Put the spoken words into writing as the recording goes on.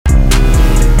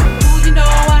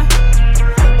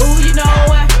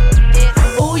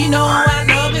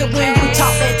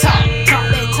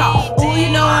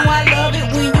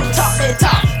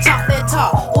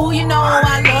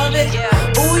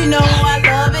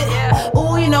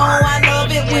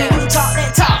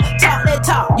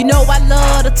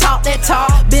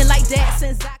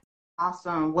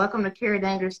Awesome. Welcome to Carrie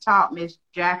Dangerous Talk, Miss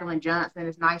Jacquelyn Johnson.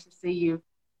 It's nice to see you.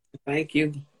 Thank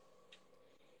you.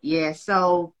 Yeah,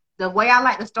 so the way I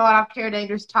like to start off Carrie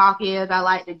Dangerous Talk is I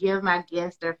like to give my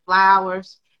guests their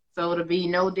flowers. So it'll be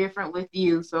no different with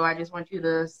you. So I just want you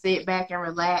to sit back and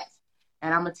relax.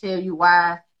 And I'm going to tell you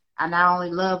why I not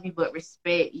only love you, but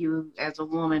respect you as a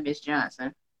woman, Miss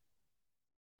Johnson.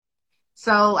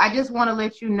 So I just want to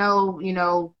let you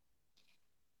know,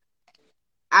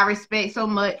 I respect so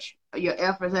much your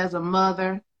efforts as a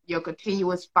mother, your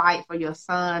continuous fight for your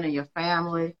son and your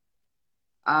family.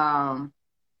 Um,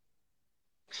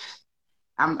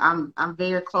 I'm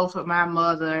very close with my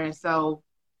mother, and so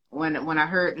when I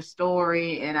heard the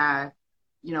story and I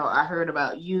heard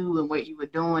about you and what you were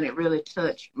doing, it really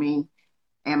touched me,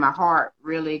 and my heart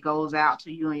really goes out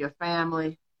to you and your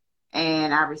family.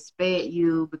 And I respect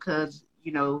you because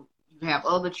you have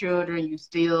other children. You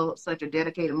still such a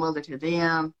dedicated mother to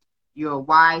them. You're a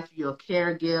wife. You're a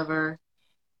caregiver.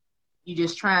 You're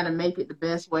just trying to make it the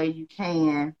best way you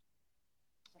can.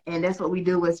 And that's what we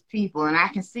do as people. And I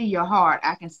can see your heart.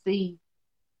 I can see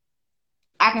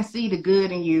the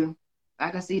good in you.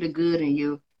 I can see the good in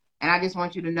you. And I just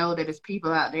want you to know that there's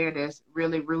people out there that's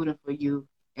really rooting for you.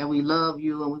 And we love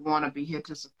you and we want to be here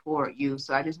to support you.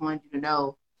 So I just want you to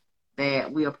know that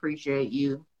we appreciate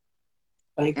you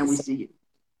Thank and you. we see you.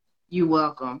 You're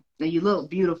welcome. And you look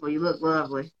beautiful. You look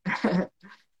lovely.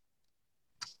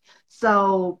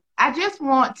 So I just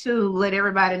want to let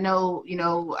everybody know,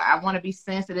 I want to be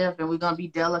sensitive and we're going to be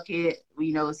delicate.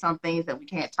 Some things that we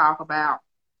can't talk about.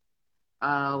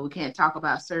 We can't talk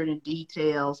about certain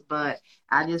details, but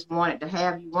I just wanted to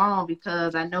have you on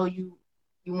because I know you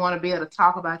want to be able to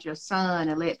talk about your son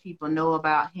and let people know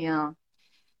about him.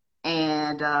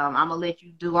 And I'm going to let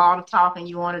you do all the talking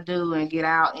you want to do and get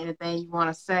out anything you want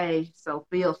to say. So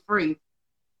feel free.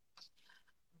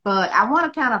 But I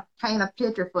want to kind of paint a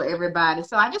picture for everybody.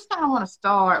 So I just kind of want to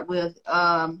start with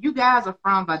you guys are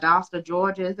from Valdosta,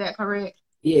 Georgia. Is that correct?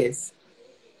 Yes.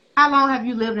 How long have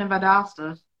you lived in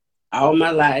Valdosta? All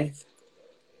my life.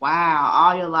 Wow,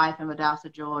 all your life in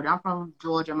Valdosta, Georgia. I'm from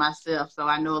Georgia myself, so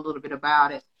I know a little bit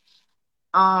about it.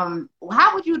 How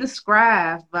would you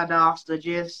describe Valdosta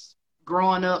just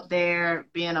growing up there,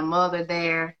 being a mother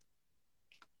there,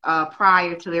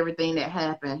 prior to everything that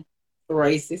happened?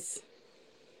 Racist.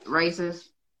 Racist?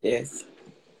 Yes.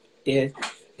 Yes.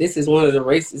 This is one of the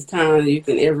racist towns you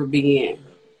can ever be in.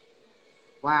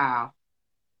 Wow.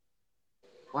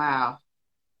 Wow.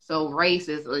 So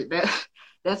racist.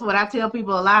 That's what I tell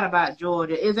people a lot about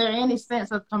Georgia. Is there any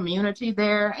sense of community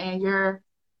there and where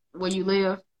you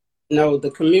live? No,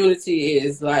 the community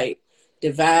is like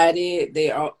divided. They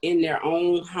are in their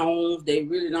own homes. They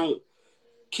really don't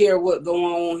care what going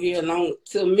on here.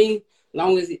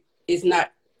 Long as it's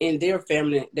not in their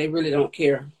family, they really don't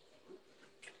care.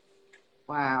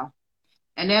 Wow.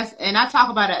 And I talk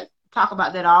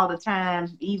about that all the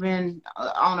time, even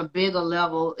on a bigger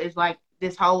level. It's like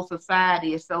this whole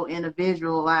society is so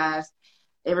individualized.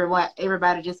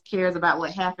 Everybody just cares about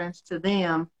what happens to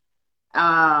them.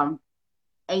 Um,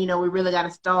 and we really got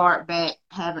to start back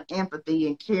having empathy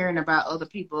and caring about other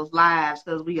people's lives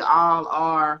because we all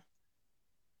are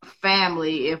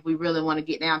family if we really want to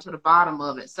get down to the bottom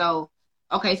of it. So,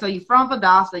 okay, so you're from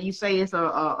Valdosta. You say it's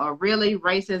a really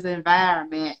racist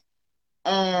environment.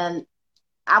 And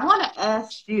I want to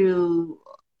ask you,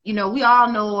 we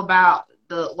all know about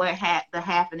the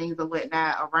happenings or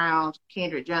whatnot around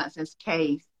Kendrick Johnson's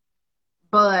case,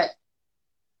 but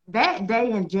that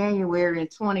day in January in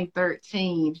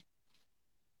 2013,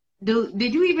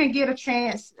 did you even get a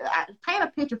chance? Paint a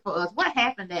picture for us. What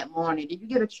happened that morning? Did you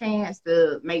get a chance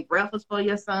to make breakfast for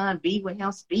your son, be with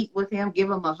him, speak with him, give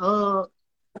him a hug?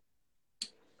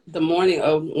 The morning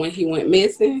of when he went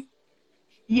missing.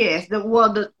 Yes,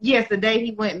 the day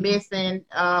he went missing,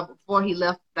 before he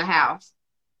left the house.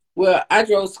 Well, I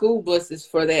drove school buses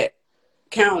for that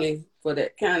county.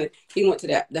 He went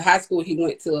to the high school he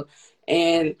went to,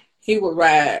 and he would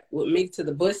ride with me to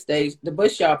the bus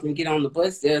stop, and get on the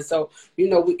bus there. So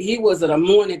he wasn't a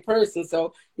morning person,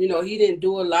 so he didn't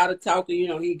do a lot of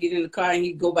talking. He'd get in the car and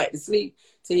he'd go back to sleep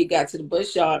till he got to the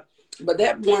bus stop. But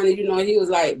that morning, he was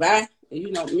like, bye. Me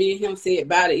and him said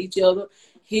bye to each other.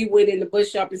 He went in the bus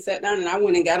stop and sat down, and I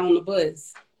went and got on the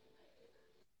bus.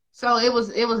 So it was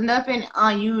nothing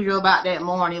unusual about that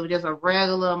morning. It was just a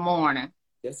regular morning.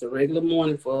 Just a regular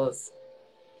morning for us.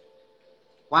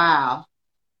 Wow.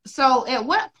 So at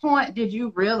what point did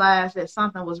you realize that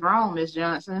something was wrong, Miss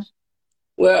Johnson?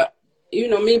 Well,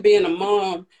 me being a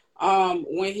mom,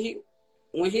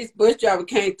 when his bus driver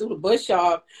came through the bus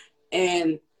stop,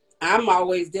 and I'm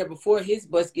always there before his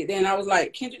bus get there. And I was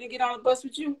like, Kendrick didn't get on the bus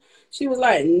with you? She was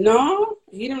like, no,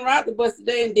 he didn't ride the bus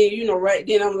today. And then, right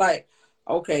then I'm like,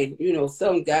 okay,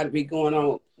 something got to be going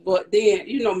on. But then,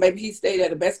 maybe he stayed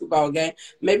at a basketball game.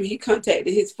 Maybe he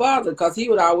contacted his father because he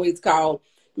would always call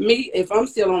me. If I'm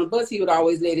still on the bus, he would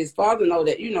always let his father know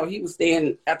that, he was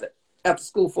staying after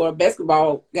school for a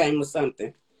basketball game or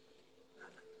something.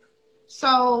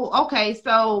 So,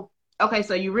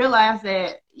 so you realize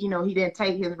that, he didn't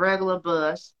take his regular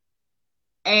bus.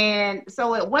 And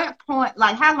so at what point,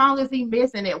 like how long is he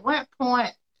missing? At what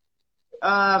point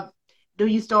do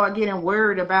you start getting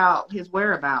worried about his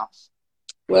whereabouts?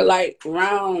 Well, like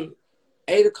around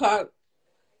 8 o'clock,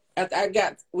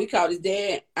 after we called his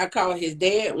dad. I called his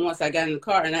dad once I got in the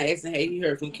car and I asked him, hey, he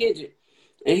heard from Kendrick.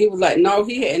 And he was like, no,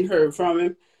 he hadn't heard from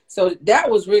him. So that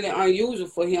was really unusual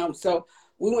for him. So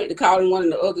we went to calling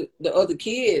one of the other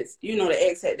kids, the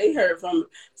ex had they heard from him.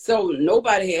 So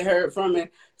nobody had heard from him.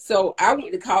 So I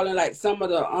went to calling like some of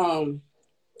the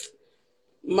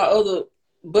my other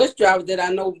bus drivers that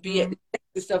I know be at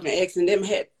the stuff and asking them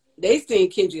they seen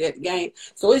Kendrick at the game.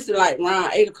 So it's like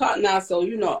around 8 o'clock now. So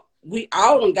we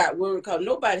all done got worried because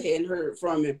nobody hadn't heard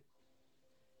from him.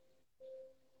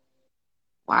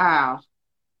 Wow.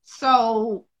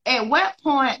 So at what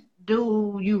point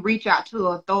do you reach out to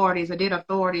authorities, or did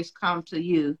authorities come to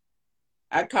you?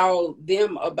 I called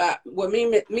them me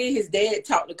and his dad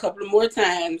talked a couple of more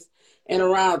times, and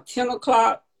around 10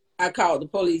 o'clock, I called the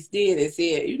police and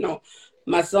said,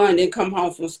 my son didn't come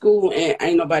home from school and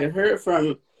ain't nobody heard from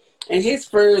him. And his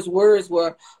first words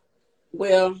were,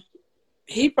 well,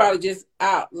 he probably just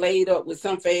out laid up with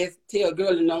some fast tail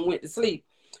girl and done went to sleep.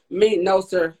 Me, no,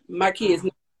 sir. My kids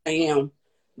know who I am.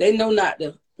 They know not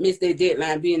to miss their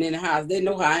deadline being in the house. They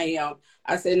know how I am.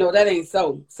 I said, no, that ain't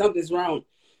so. Something's wrong.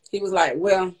 He was like,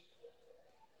 well,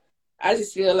 I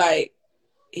just feel like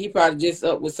he probably just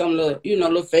up with some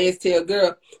little fast tail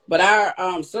girl. But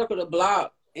I circle the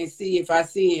block and see if I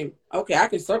see him. Okay, I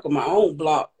can circle my own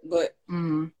block, but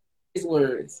his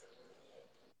words.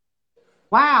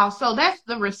 Wow, so that's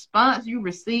the response you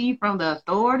receive from the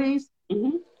authorities?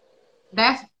 Mm-hmm.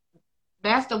 That's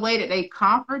the way that they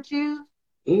comfort you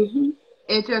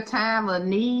at your time of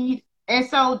need. And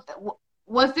so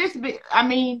was this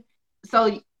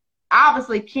so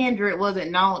obviously Kendrick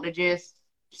wasn't known to just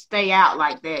stay out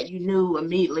like that. You knew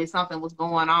immediately something was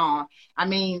going on. I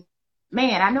mean,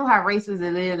 man, I know how racist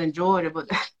it is in Georgia, but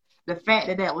the fact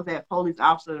that was that police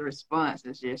officer's response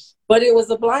is just... But it was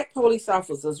a black police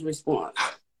officer's response.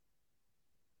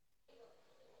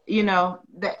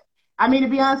 To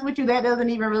be honest with you, that doesn't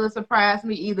even really surprise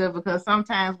me either, because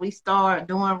sometimes we start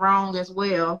doing wrong as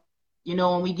well.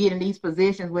 When we get in these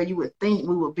positions where you would think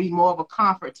we would be more of a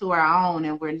comfort to our own,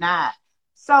 and we're not.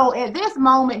 So at this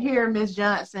moment here, Ms.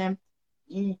 Johnson,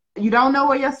 you don't know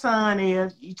where your son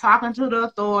is. You're talking to the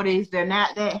authorities. They're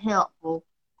not that helpful.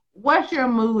 What's your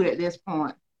mood at this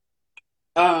point?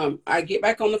 I get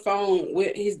back on the phone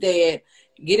with his dad,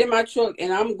 get in my truck,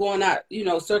 and I'm going out,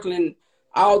 circling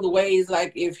all the ways,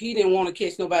 like if he didn't want to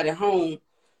catch nobody home.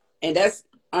 And that's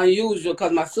unusual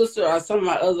because my sister or some of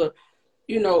my other,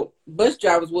 bus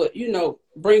drivers would,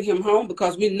 bring him home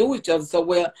because we knew each other so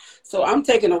well. So I'm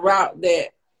taking a route that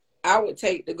I would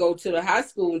take to go to the high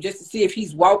school just to see if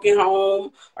he's walking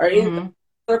home or in the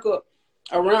circle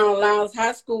around Lowndes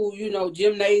High School,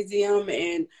 gymnasium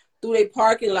and through their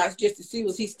parking lots just to see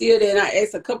was he still there. And I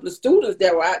asked a couple of students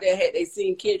that were out there, had they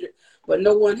seen Kendrick, but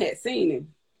no one had seen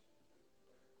him.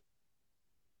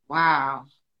 Wow.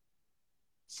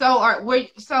 So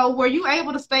were you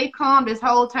able to stay calm this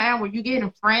whole time? Were you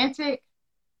getting frantic?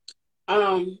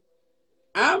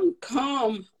 I'm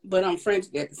calm, but I'm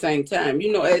frantic at the same time.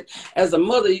 As a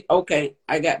mother, okay,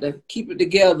 I got to keep it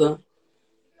together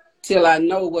till I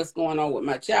know what's going on with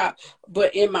my child.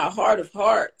 But in my heart of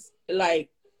hearts, like,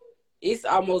 it's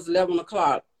almost 11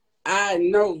 o'clock. I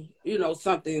know,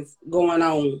 something's going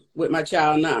on with my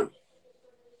child now.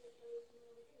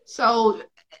 So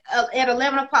at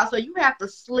 11 o'clock, so you have to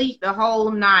sleep the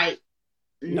whole night.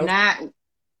 Nope.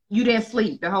 You didn't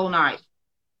sleep the whole night?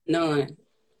 None.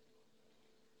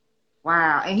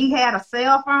 Wow. And he had a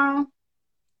cell phone?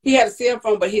 He had a cell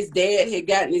phone, but his dad had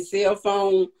gotten his cell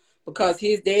phone because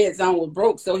his dad's phone was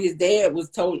broke. So his dad was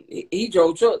told, he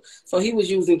drove truck, so he was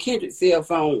using Kendrick's cell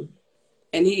phone.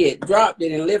 And he had dropped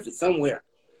it and left it somewhere.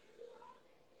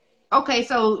 Okay,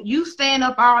 so you staying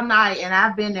up all night, and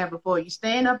I've been there before. You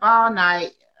staying up all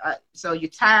night, so you're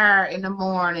tired in the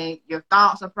morning. Your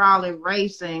thoughts are probably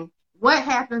racing. What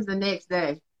happens the next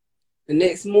day? The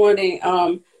next morning,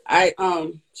 I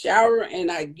shower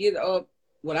and I get up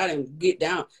well, I didn't get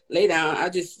down, lay down. I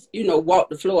just, walked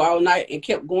the floor all night and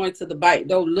kept going to the back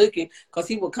door looking, because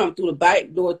he would come through the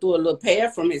back door through a little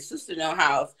path from his sister's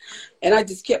house. And I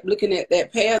just kept looking at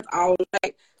that path all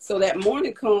night. So that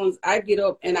morning comes, I get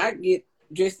up and I get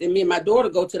dressed, and me and my daughter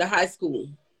go to the high school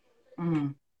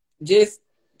just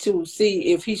to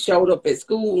see if he showed up at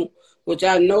school, which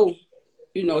I know,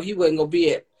 he wasn't going to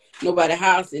be at nobody's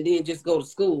house and then just go to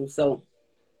school. So,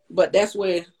 but that's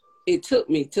where it took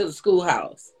me, to the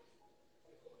schoolhouse.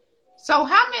 So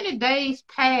how many days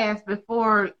passed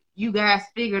before you guys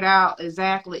figured out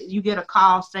exactly, you get a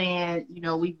call saying,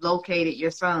 we've located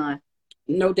your son?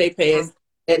 No day passed.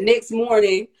 That next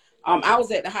morning, I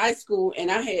was at the high school,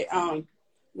 and I had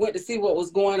went to see what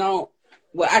was going on.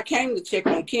 Well, I came to check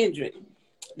on Kendrick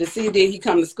to see did he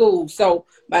come to school. So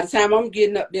by the time I'm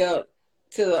getting up there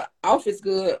to the office,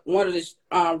 one of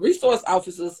the resource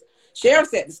officers,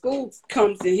 sheriffs at the school,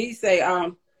 comes and he say,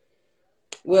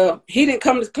 well, he didn't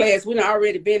come to class. We done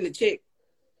already been to check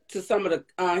to some of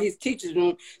the his teacher's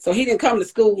room, so he didn't come to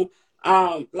school.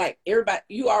 Like everybody,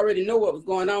 you already know what was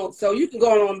going on, so you can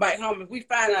go on back home. If we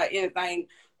find out anything,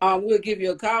 we'll give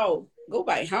you a call. Go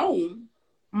back home.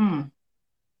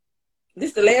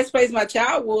 This is the last place my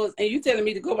child was, and you telling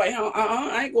me to go back home?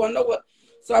 I ain't going nowhere.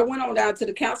 So I went on down to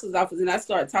the counselor's office, and I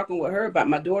started talking with her about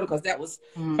my daughter, because that was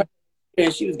her,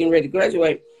 and she was getting ready to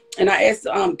graduate. And I asked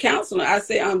the counselor, I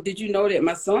said, did you know that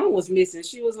my son was missing?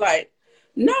 She was like,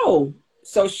 no.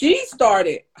 So she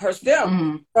started herself,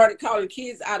 started calling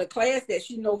kids out of class that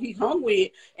she know he hung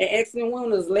with, and asking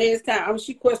when was the last time.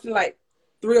 She questioned like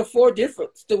 3 or 4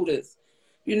 different students,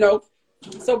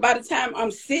 So by the time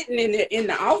I'm sitting in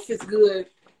the office,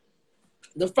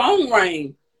 the phone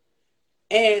rang,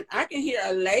 and I can hear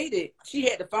a lady. She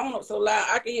had the phone up so loud,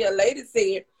 I can hear a lady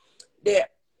say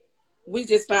that we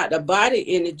just found a body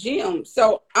in the gym.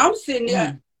 So I'm sitting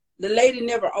there. The lady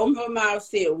never opened her mouth,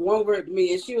 said one word to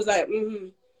me, and she was like,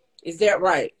 is that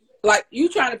right? Like, you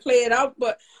trying to play it out,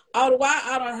 but all the while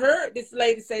I done heard this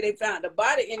lady say they found a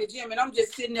body in the gym, and I'm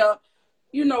just sitting there,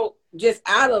 just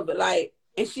out of it, like,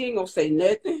 and she ain't gonna say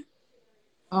nothing.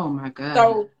 Oh my God.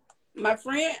 So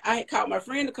I had called my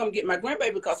friend to come get my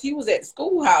grandbaby, because he was at the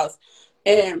schoolhouse.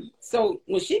 And so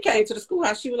when she came to the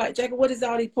schoolhouse, she was like, Jacquelyn, what is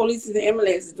all these police and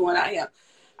ambulances doing out here?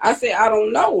 I said, I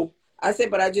don't know. I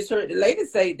said, but I just heard the lady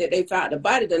say that they found the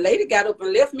body. The lady got up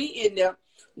and left me in there.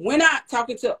 Went out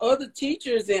talking to other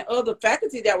teachers and other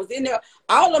faculty that was in there.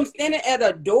 All of them standing at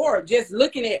a door just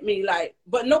looking at me like,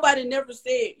 but nobody never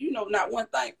said, not one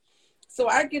thing. So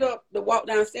I get up to walk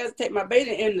downstairs to take my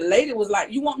baby, and the lady was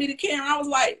like, you want me to carry him? I was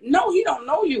like, no, he don't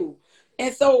know you.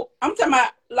 And so I'm talking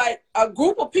about, like, a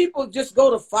group of people just go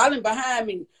to falling behind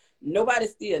me. Nobody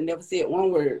still never said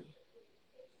one word.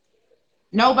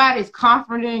 Nobody's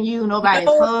comforting you. Nobody's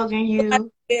hugging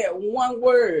you. Yeah, one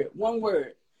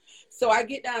word. So I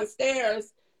get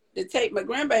downstairs to take my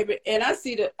grandbaby, and I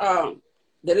see the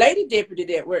lady deputy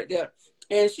that worked there,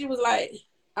 and she was like,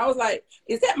 I was like,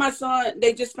 is that my son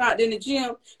they just found in the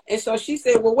gym? And so she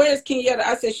said, well, where's Kenyatta?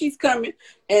 I said, she's coming.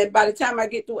 And by the time I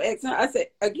get through asking her, I said,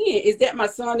 again, is that my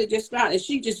son that just found? And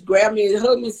she just grabbed me and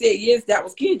hugged me and said, yes, that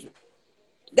was Kendrick.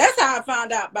 That's how I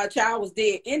found out my child was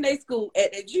dead in their school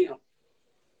at that gym.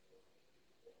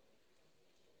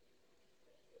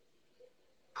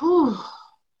 Whew.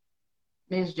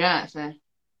 Miss Johnson,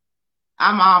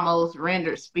 I'm almost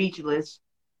rendered speechless,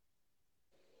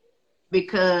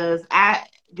 because I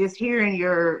just hearing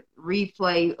your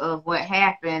replay of what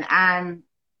happened, I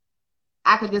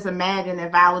could just imagine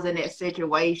if I was in that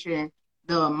situation,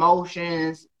 the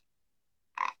emotions.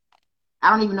 I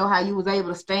don't even know how you was able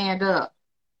to stand up.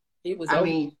 It was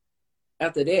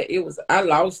after that, I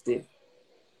lost it.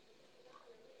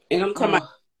 And I'm talking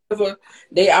about,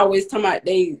 they always talking about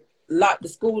they locked the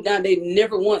school down. They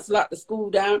never once locked the school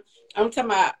down. I'm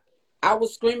talking about, I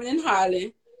was screaming and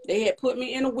hollering. They had put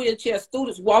me in a wheelchair.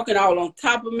 Students walking all on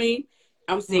top of me.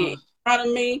 I'm saying in front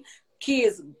of me.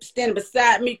 Kids standing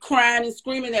beside me, crying and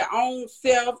screaming their own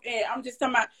self. And I'm just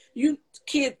talking about, you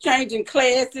kids changing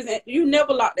classes, and you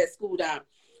never locked that school down.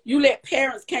 You let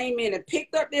parents came in and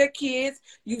picked up their kids.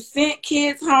 You sent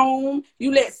kids home.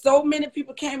 You let so many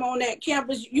people came on that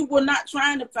campus. You were not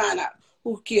trying to find out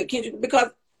who killed Kendrick, because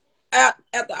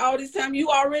after all this time, you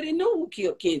already knew who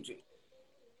killed Kendrick.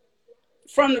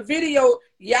 From the video,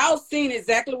 y'all seen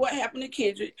exactly what happened to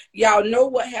Kendrick. Y'all know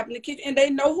what happened to Kendrick, and they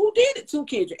know who did it to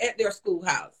Kendrick at their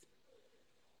schoolhouse.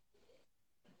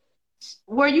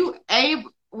 Were you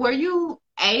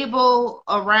able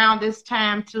around this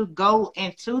time to go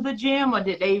into the gym, or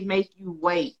did they make you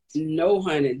wait? No,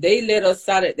 honey. They let us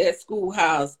out at that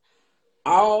schoolhouse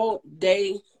all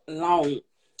day long.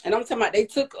 And I'm talking about they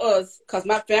took us, because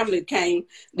my family came,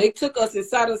 they took us and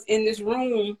sat us in this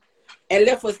room and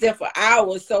left us there for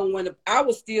hours. So I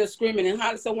was still screaming and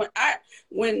hollering. So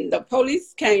when the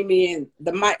police came in,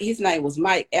 his name was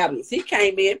Mike Adams. He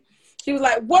came in. He was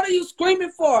like, "What are you screaming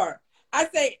for?" I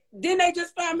said, "Didn't they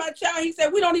just find my child?" He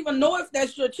said, "We don't even know if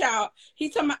that's your child."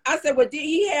 I said, "Well, did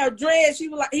he have dreads?" He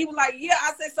was like, "Yeah."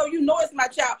 I said, "So you know it's my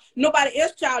child. Nobody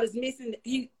else's child is missing."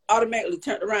 He automatically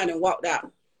turned around and walked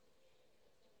out.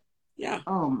 Yeah.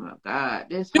 Oh my God.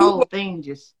 This Dude, whole thing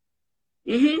just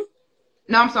mm-hmm.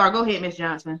 No, I'm sorry. Go ahead, Miss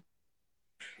Johnson.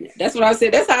 That's what I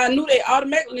said. That's how I knew they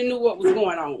automatically knew what was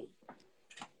going on.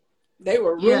 They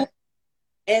were Yeah. rude.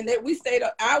 And that we stayed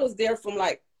up. I was there from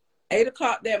like 8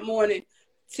 o'clock that morning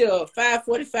till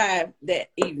 5:45 that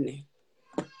evening.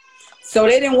 So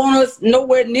they didn't want us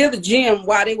nowhere near the gym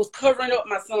while they was covering up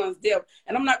my son's death.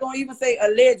 And I'm not going to even say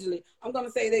allegedly. I'm going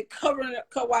to say they covering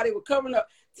up while they were covering up,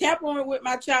 tampering with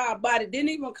my child's body. Didn't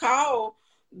even call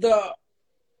the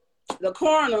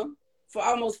coroner for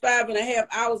almost 5.5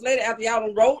 hours later after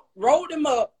y'all rolled him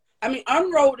up. I mean,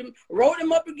 unrolled him, rolled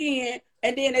him up again.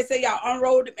 And then they say y'all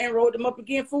unrolled him and rolled him up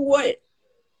again for what?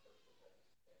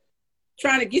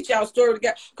 Trying to get y'all story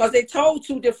together. Because they told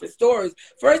two different stories.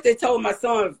 First, they told my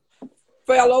son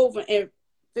fell over and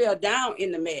fell down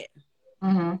in the mat.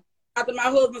 Mm-hmm. After my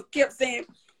husband kept saying,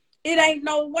 it ain't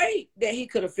no way that he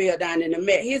could have fell down in the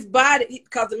mat. His body,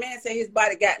 because the man said his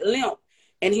body got limp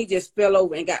and he just fell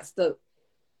over and got stuck.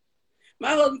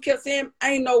 My husband kept saying,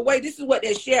 ain't no way. This is what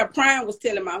that Sheriff Prime was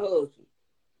telling my husband.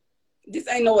 This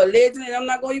ain't no alleged, and I'm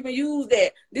not going to even use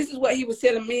that. This is what he was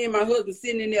telling me and my husband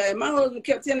sitting in there. And my husband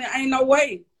kept telling me, ain't no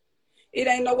way. It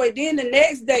ain't no way. Then the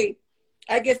next day,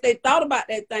 I guess they thought about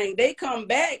that thing. They come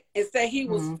back and say he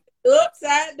was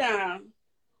upside down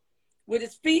with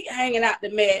his feet hanging out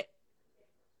the mat.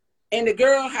 And the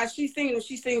girl, how she seen him,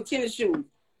 she seen tennis shoes.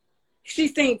 She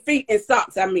seen feet and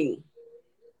socks, I mean.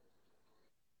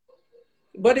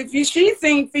 But if she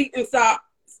seen feet and socks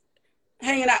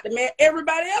hanging out the mat,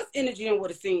 everybody else in the gym would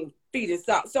have seen feet and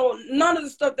socks. So none of the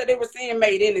stuff that they were saying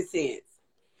made any sense.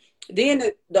 Then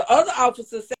the other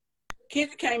officer said,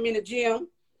 Kendrick came in the gym,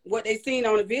 what they seen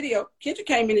on the video, Kendrick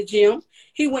came in the gym,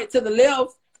 he went to the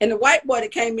left, and the white boy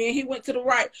that came in, he went to the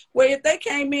right. Well, if they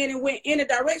came in and went in a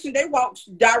direction, they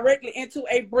walked directly into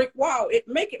a brick wall. It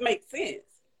make sense.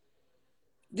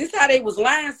 This how they was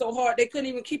lying so hard, they couldn't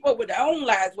even keep up with their own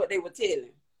lies, what they were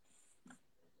telling.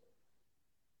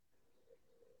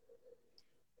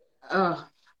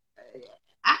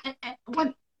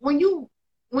 When you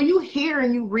hear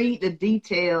and you read the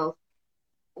details,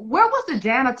 where was the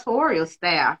janitorial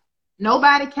staff?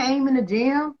 Nobody came in the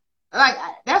gym. Like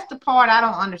that's the part I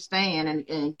don't understand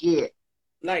and get.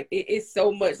 Like it's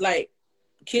so much. Like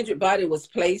Kendrick body was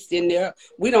placed in there.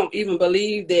 We don't even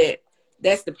believe that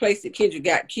that's the place that Kendrick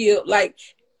got killed. Like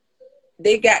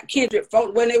they got Kendrick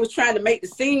photo when they was trying to make the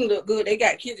scene look good. They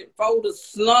got Kendrick photos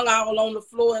slung all on the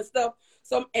floor and stuff.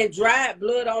 And dried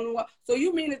blood on the wall. So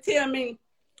you mean to tell me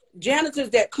janitors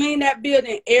that clean that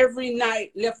building every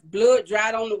night left blood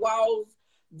dried on the walls,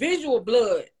 visual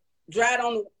blood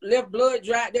left blood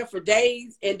dried there for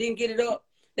days and didn't get it up?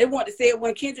 They want to say it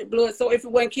wasn't Kendrick blood. So if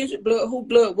it wasn't Kendrick blood, who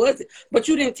blood was it? But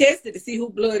you didn't test it to see who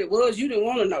blood it was. You didn't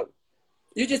want to know.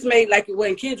 You just made like it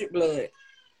wasn't Kendrick blood.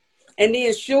 And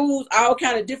then shoes, all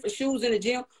kind of different shoes in the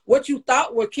gym. What you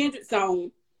thought were Kendrick's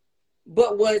on,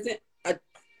 but wasn't.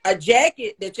 A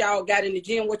jacket that y'all got in the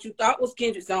gym, what you thought was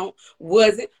Kendrick's on,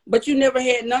 wasn't. But you never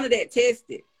had none of that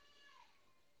tested.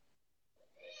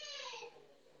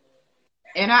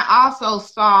 And I also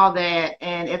saw that,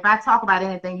 and if I talk about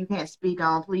anything you can't speak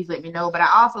on, please let me know. But I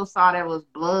also saw there was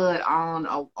blood on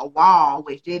a wall,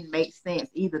 which didn't make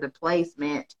sense either, the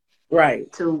placement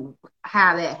right to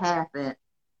how that happened.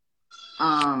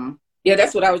 Yeah,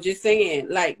 that's what I was just saying.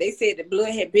 Like they said the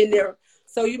blood had been there.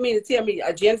 So you mean to tell me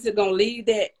a janitor gonna leave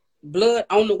that blood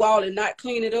on the wall and not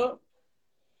clean it up?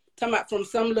 Talking about from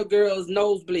some little girl's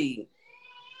nosebleed.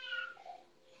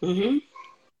 Mm-hmm.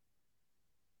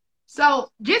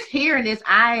 So just hearing this,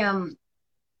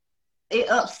 it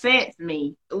upsets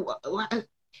me.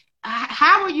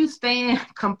 How are you staying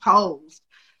composed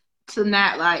to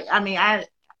not like? I mean, I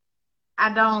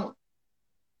don't.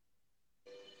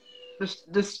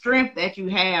 The strength that you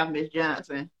have, Miss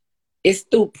Johnson. It's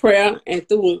through prayer and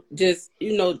through just,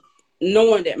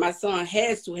 knowing that my son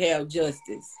has to have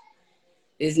justice.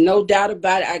 There's no doubt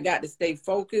about it. I got to stay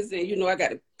focused and, I got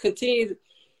to continue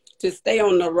to stay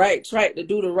on the right track to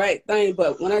do the right thing.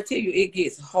 But when I tell you it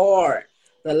gets hard,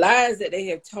 the lies that they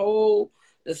have told,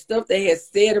 the stuff they have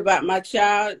said about my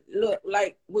child,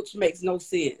 which makes no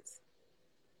sense.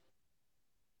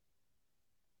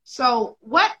 So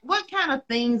what kind of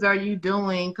things are you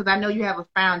doing? Because I know you have a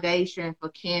foundation for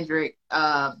Kendrick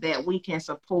that we can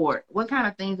support. What kind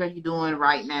of things are you doing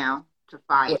right now to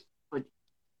Well, fight for?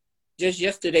 just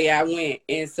yesterday, I went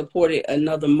and supported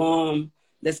another mom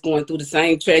that's going through the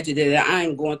same tragedy that I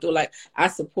am going through. Like, I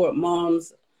support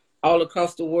moms all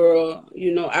across the world.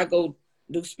 You know, I go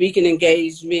do speaking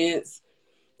engagements,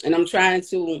 and I'm trying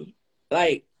to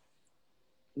like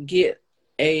get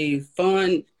a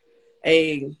fund,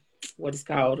 a what is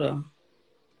called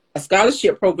a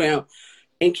scholarship program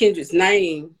in Kendrick's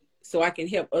name, so I can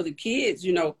help other kids,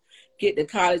 you know, get to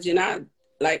college. And I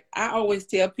always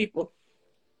tell people,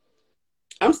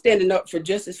 I'm standing up for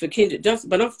justice for Kendrick Johnson,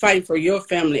 but I'm fighting for your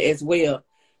family as well.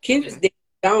 Kendrick's Yeah. dead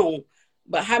gone,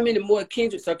 but how many more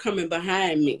Kendricks are coming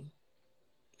behind me?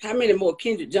 How many more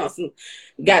Kendrick Johnson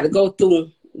got to go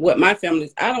through what my family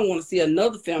is? I don't want to see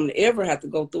another family ever have to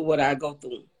go through what I go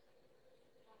through.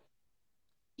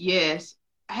 Yes.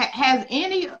 Has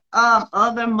any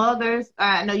other mothers?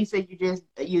 I know you said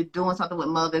you're doing something with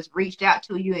mothers. Reached out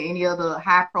to you in any other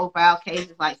high profile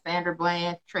cases like Sandra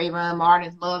Bland, Trayvon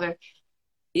Martin's mother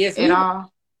Yes, at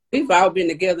all? we've all been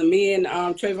together. Me and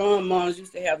Trayvon moms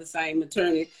used to have the same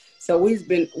attorney, so we've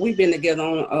been together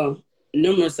on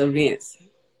numerous events.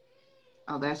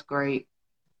 Oh, that's great.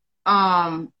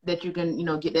 That you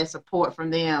can get that support from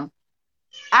them.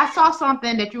 I saw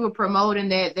something that you were promoting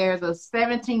that there's a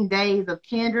 17 days of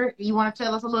Kendrick. You want to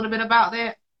tell us a little bit about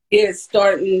that? It's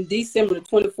starting December the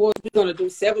 24th. We're gonna do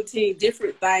 17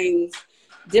 different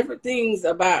things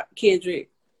about Kendrick.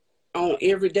 On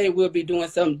every day, we'll be doing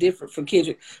something different for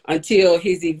Kendrick until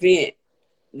his event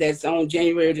that's on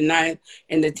January the 9th,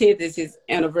 and the 10th is his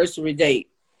anniversary date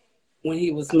when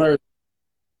he was murdered.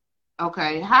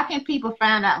 Okay. How can people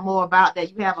find out more about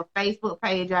that? You have a Facebook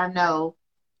page, I know,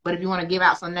 but if you want to give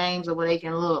out some names of where they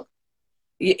can look.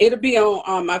 It'll be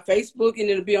on my Facebook, and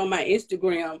it'll be on my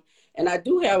Instagram. And I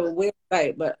do have a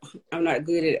website, but I'm not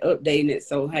good at updating it.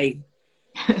 So, hey.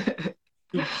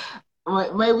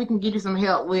 Well, maybe we can get you some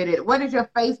help with it. What is your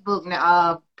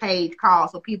Facebook page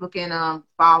called so people can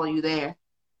follow you there?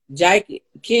 Jackie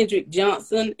Kendrick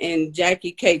Johnson and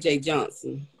Jackie KJ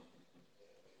Johnson.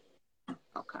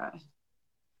 Okay.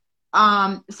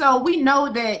 So we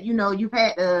know that you've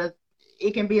had to.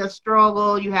 It can be a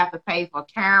struggle. You have to pay for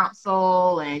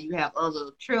counsel, and you have other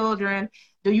children.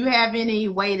 Do you have any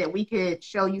way that we could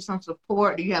show you some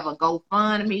support? Do you have a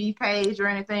GoFundMe page or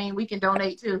anything we can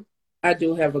donate to? I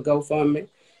do have a GoFundMe,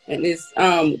 and it's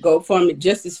GoFundMe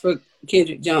Justice for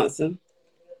Kendrick Johnson.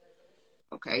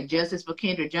 Okay, Justice for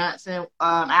Kendrick Johnson.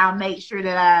 I'll make sure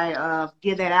that I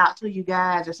give that out to you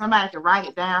guys, or somebody can write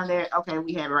it down there. Okay,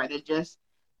 we have it right there.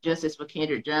 Justice for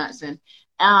Kendrick Johnson.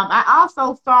 I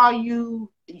also saw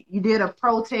you did a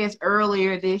protest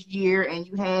earlier this year, and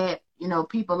you had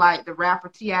people like the rapper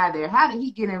T.I. there. How did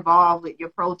he get involved with your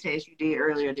protest you did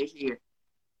earlier this year?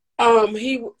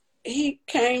 He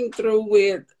came through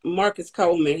with Marcus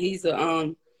Coleman. He's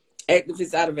a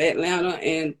activist out of Atlanta,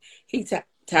 and he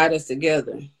tied us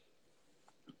together.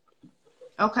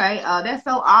 Okay, that's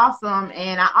so awesome.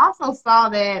 And I also saw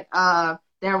that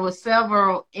there were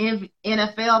several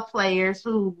NFL players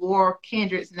who wore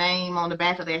Kendrick's name on the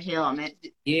back of their helmet.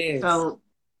 Yes. So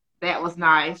that was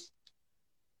nice.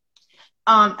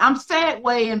 I'm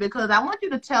segueing because I want you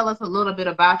to tell us a little bit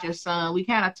about your son. We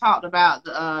kind of talked about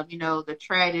the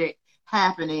tragic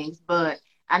happenings, but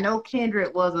I know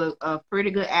Kendrick was a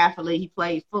pretty good athlete. He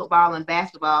played football and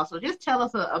basketball. So just tell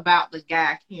us about the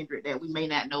guy Kendrick that we may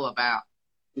not know about.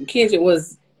 Kendrick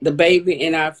was the baby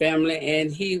in our family,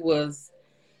 and he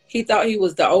thought he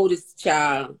was the oldest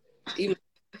child, even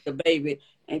the baby.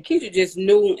 And Kendrick just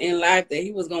knew in life that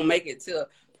he was gonna make it to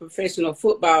professional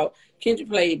football. Kendrick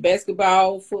played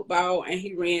basketball, football, and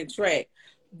he ran track.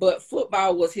 But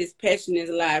football was his passion in his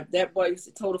life. That boy used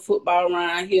to tote the football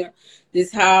around here,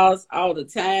 this house all the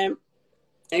time.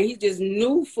 And he just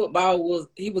knew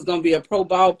he was gonna be a pro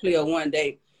ball player one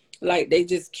day. Like, they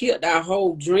just killed our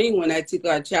whole dream when they took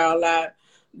our child out.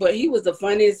 But he was the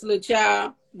funniest little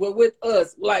child. Well, with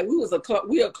us, like,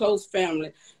 we a close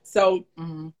family. So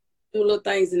do little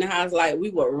things in the house, like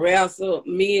we would wrestle.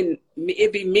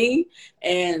 It'd be me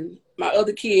and my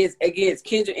other kids against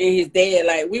Kendrick and his dad.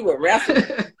 Like, we would wrestle.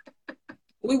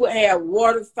 We would have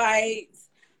water fights.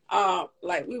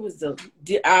 Like, we was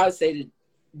I would say the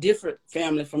different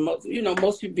family from most.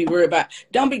 Most people be worried about,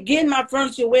 don't be getting my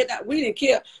furniture wet. We didn't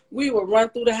care. We would run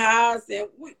through the house, and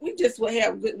we just would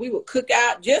we would cook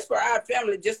out just for our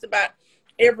family just about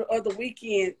every other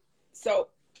weekend. So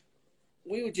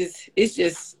it's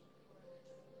just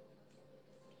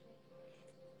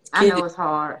I know it's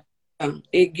hard.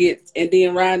 It gets, and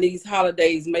then around these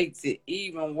holidays makes it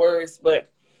even worse. But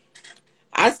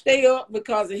I stay up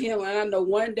because of him, and I know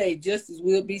one day justice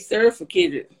will be served for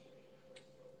Kendrick.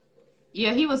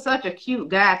 Yeah, he was such a cute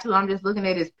guy too. I'm just looking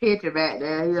at his picture back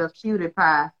there. He's a cutie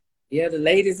pie. Yeah, the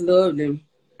ladies loved him.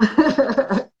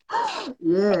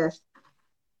 Yes.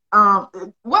 What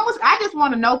was I just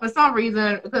want to know for some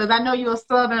reason because I know you're a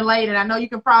Southern lady and I know you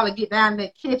can probably get down in the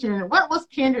kitchen. What was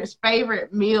Kendrick's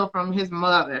favorite meal from his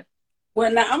mother?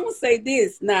 Well, now I'm gonna say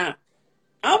this. Now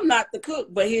I'm not the cook,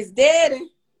 but his daddy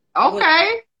was.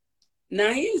 Okay.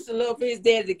 Now he used to love for his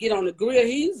daddy to get on the grill.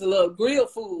 He used to love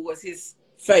grilled food was his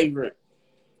favorite.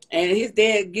 And his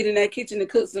dad get in that kitchen to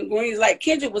cook some greens. Like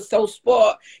Kendrick was so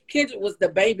spoiled. Kendrick was the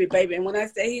baby. And when I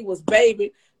say he was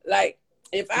baby, like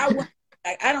if I went,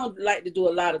 like I don't like to do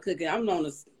a lot of cooking. I'm on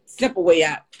a simple way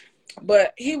out.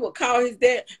 But he would call his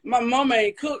dad. My mama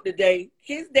ain't cooked today.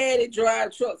 His daddy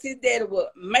drive trucks. His daddy would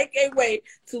make a way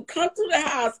to come to the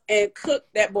house and cook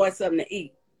that boy something to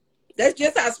eat. That's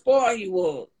just how spoiled he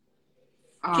was.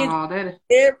 Oh,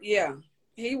 Yeah.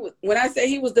 He was. When I say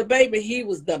he was the baby, he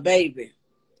was the baby.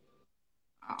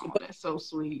 oh, that's so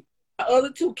sweet. The other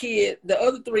two kids, the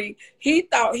other three, he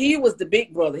thought he was the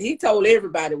big brother. He told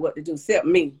everybody what to do except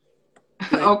me.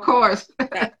 Like, Of course.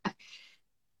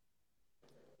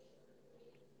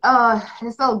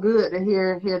 It's so good to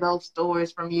hear those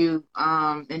stories from you,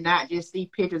 and not just see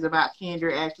pictures about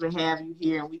Kendrick, actually have you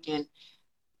here and we can,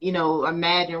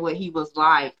 imagine what he was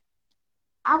like.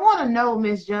 I want to know,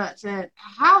 Miss Johnson,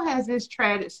 how has this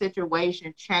tragic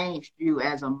situation changed you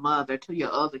as a mother to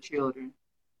your other children?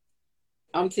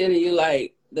 I'm telling you,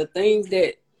 like the things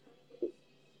that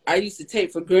I used to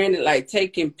take for granted, like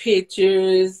taking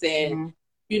pictures and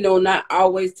Mm-hmm. not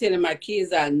always telling my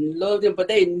kids I love them, but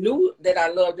they knew that I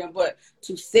loved them. But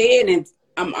to say it, and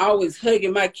I'm always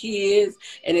hugging my kids,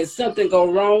 and if something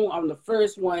go wrong, I'm the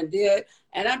first one there.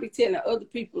 And I be telling other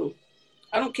people,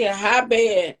 I don't care how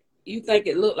bad you think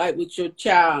it look like with your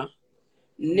child,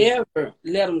 never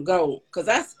let them go. Because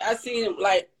I seen them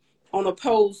like on a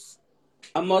post,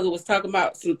 a mother was talking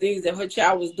about some things that her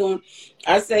child was doing.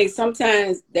 I say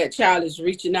sometimes that child is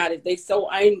reaching out if they so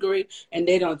angry and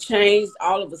they don't change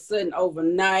all of a sudden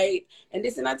overnight. And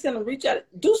this, and I tell them, reach out,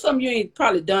 do something you ain't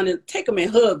probably done, and take them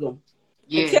and hug them.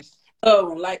 And tell Yes.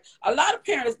 them, like a lot of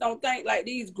parents don't think like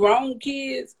these grown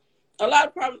kids. A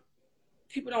lot of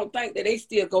people don't think that they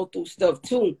still go through stuff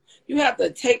too. You have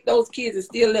to take those kids and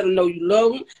still let them know you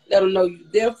love them, let them know you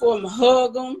there for them,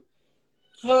 hug on them,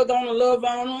 love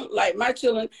on them. Like my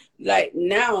children, like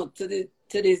now to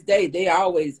this day,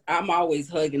 I'm always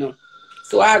hugging them.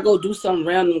 So I go do something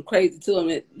random crazy to them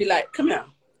and be like, come here.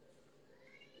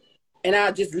 And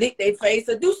I'll just lick their face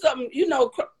or do something,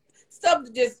 stuff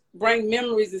to just bring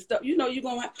memories and stuff. You're going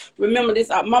to remember this.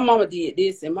 My mama did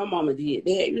this and my mama did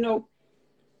that.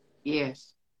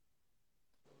 Yes.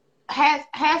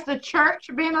 Has the church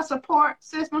been a support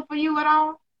system for you at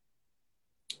all?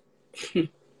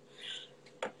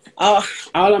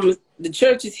 The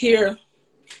church is here.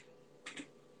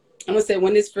 I'm going to say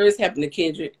when this first happened to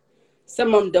Kendrick,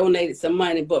 some of them donated some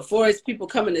money, but for his people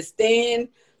coming to stand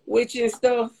with you and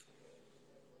stuff.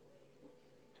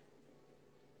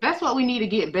 That's what we need to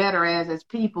get better as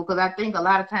people, because I think a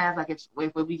lot of times, like if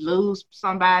we lose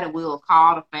somebody, we'll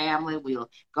call the family,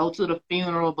 we'll go to the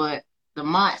funeral, but the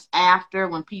months after,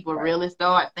 when people really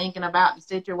start thinking about the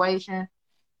situation,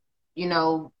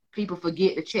 people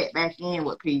forget to check back in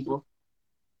with people.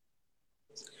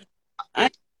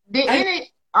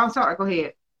 I'm sorry, go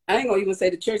ahead. I ain't gonna even say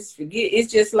the churches forget.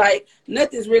 It's just like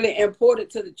nothing's really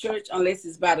important to the church unless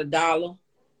it's about $1.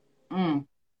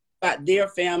 About their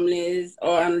families,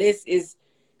 or unless it's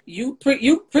you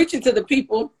preaching to the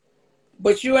people,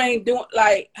 but you ain't doing,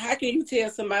 like, how can you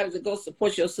tell somebody to go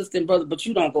support your sister and brother, but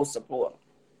you don't go support them?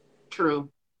 True.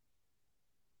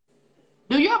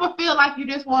 Do you ever feel like you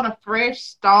just want a fresh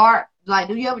start? Like,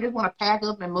 do you ever just want to pack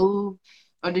up and move,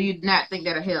 or do you not think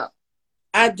that'll help?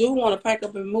 I do want to pack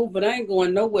up and move, but I ain't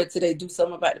going nowhere till they do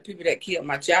something about the people that killed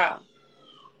my child.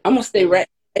 I'm gonna stay right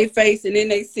in their face and in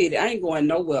their city. I ain't going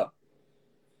nowhere.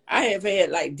 I have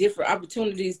had like different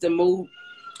opportunities to move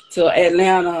to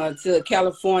Atlanta, to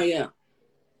California,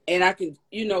 and I can,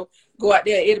 go out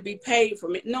there. It'll be paid for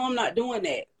me. No, I'm not doing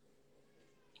that.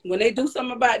 When they do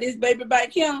something about this baby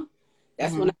back here,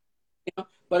 that's when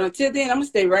but until then, I'm gonna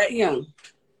stay right here.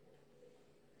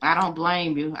 I don't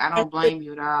blame you. I don't blame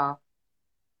you at all.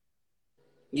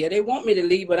 Yeah, they want me to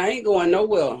leave, but I ain't going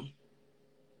nowhere.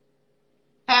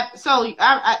 So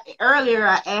earlier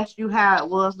I asked you how it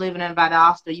was living in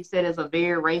Valdosta. You said it's a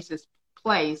very racist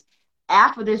place.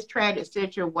 After this tragic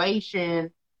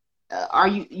situation, Are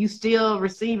you still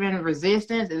receiving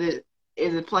resistance?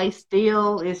 Is the place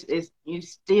still is you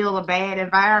still a bad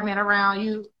environment around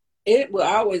you? It will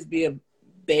always be a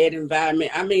bad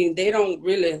environment. I mean, they don't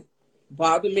really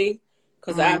bother me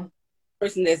because I'm Mm-hmm. a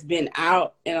person that's been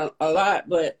out and a lot.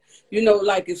 But you know,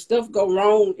 like if stuff go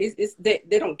wrong, it's they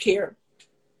don't care.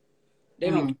 They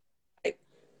don't. Mm. Care.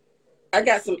 I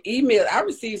got some emails. I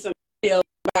received some emails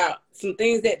about some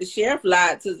things that the sheriff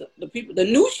lied to the people. The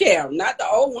new sheriff, not the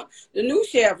old one. The new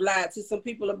sheriff lied to some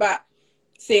people about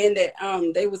saying that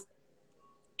they was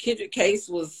Kendrick case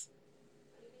was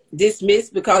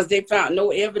dismissed because they found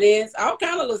no evidence, all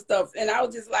kind of little stuff. And I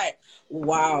was just like,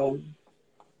 wow.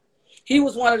 He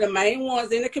was one of the main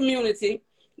ones in the community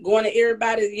going to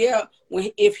everybody, yeah, when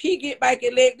if he get back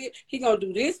elected, he gonna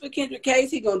do this for Kendrick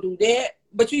case, he gonna do that.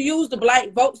 But you use the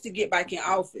black votes to get back in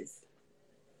office.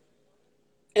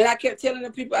 And I kept telling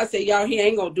the people, I said, y'all, he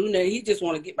ain't gonna do nothing. He just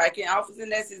want to get back in office,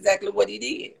 and that's exactly what he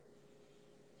did.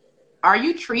 Are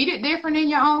you treated different in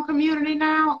your own community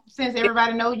now since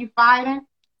everybody knows you fighting?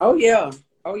 Oh yeah,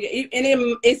 oh yeah,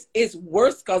 and it's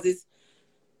worse because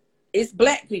it's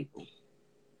black people.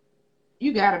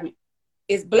 You gotta be.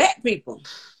 It's black people.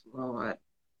 Lord,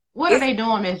 what are It's they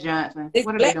doing, Miss Johnson? it's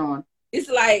What are they black. doing? It's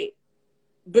like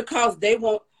because they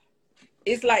want.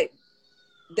 It's like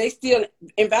they still.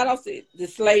 In Valdosta, the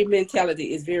slave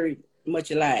mentality is very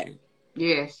much alive.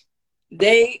 Yes.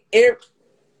 They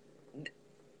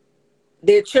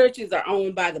their churches are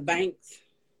owned by the banks,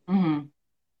 Mm-hmm.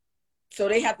 so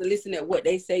they have to listen to what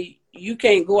they say. You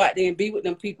can't go out there and be with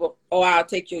them people, or I'll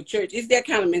take your church. It's that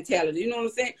kind of mentality. You know what I'm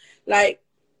saying? Like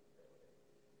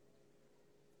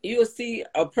you'll see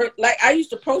like I used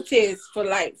to protest for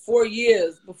like 4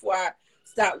 years before I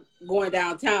stopped going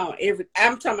downtown.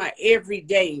 I'm talking about every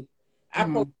day. I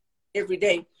Mm-hmm. protest every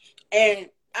day, and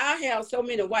I have so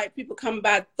many white people come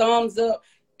by, thumbs up,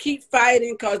 keep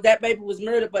fighting because that baby was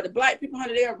murdered. But the black people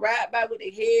under there ride by with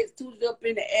their heads tooted up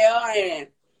in the air, and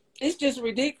it's just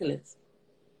ridiculous.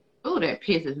 Oh, that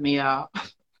pisses me off.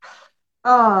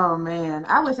 Oh man,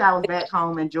 I wish I was back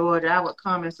home in Georgia. I would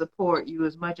come and support you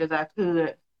as much as I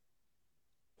could.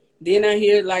 Then I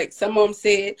hear like some of them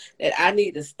said that I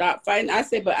need to stop fighting. I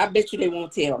said, but I bet you they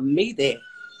won't tell me that.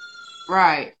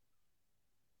 Right.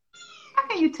 How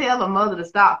can you tell a mother to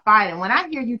stop fighting? When I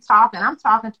hear you talking, I'm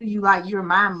talking to you like you're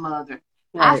my mother.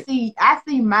 Right. I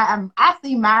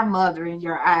see my mother in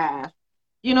your eyes.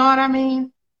 You know what I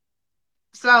mean?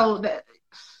 So that,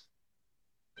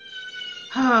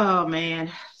 oh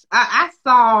man. I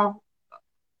saw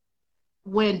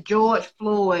when George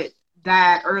Floyd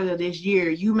died earlier this year,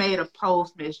 you made a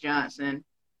post, Miss Johnson,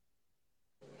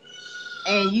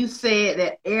 and you said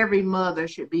that every mother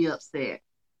should be upset.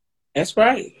 That's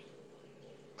right.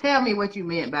 Tell me what you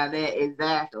meant by that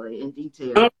exactly in I'm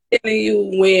detail. telling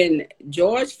you, when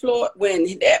George Floyd, when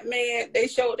that man, they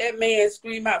showed that man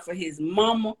scream out for his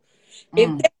mama. If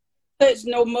Mm, that touched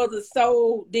no mother's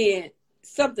soul, then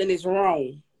something is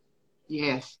wrong.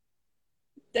 yes.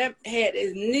 That had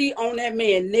his knee on that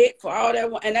man's neck for all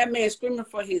that, and that man screaming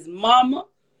for his mama.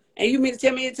 And you mean to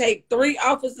tell me it take 3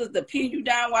 officers to pin you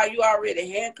down while you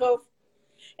already handcuffed?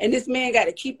 And this man got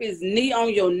to keep his knee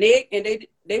on your neck, and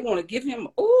they want to give him.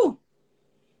 Ooh,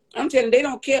 I'm telling you, they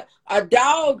don't care. A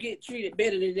dog get treated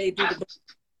better than they do the.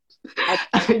 A,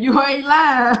 You ain't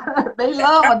lying. They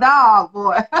love a dog,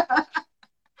 boy.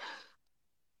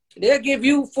 they'll give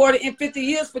you 40 and 50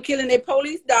 years for killing their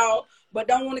police dog, but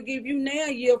don't want to give you now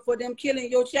a year for them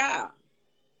killing your child.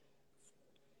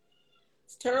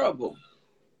 It's terrible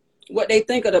what they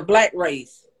think of the black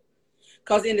race.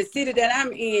 Because in the city that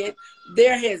I'm in,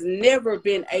 there has never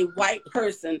been a white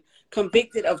person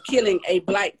convicted of killing a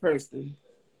black person.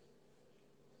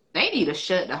 They need to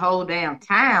shut the whole damn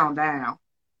town down.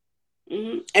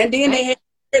 Mm-hmm. And then they They,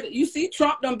 had, you see,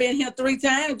 Trump done been here 3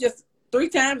 times, just 3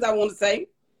 times, I want to say.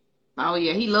 oh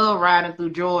yeah, he love riding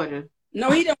through Georgia.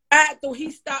 No, he didn't ride through,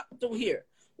 he stopped through here.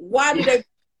 Why do Yeah. they?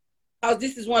 Because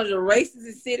this is one of the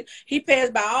racist cities. He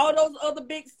passed by all those other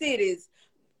big cities.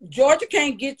 Georgia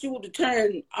can't get you to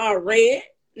turn red.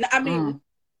 I mean, Mm.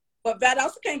 but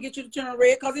Valdosta can't get you to turn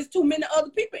red because there's too many other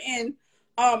people in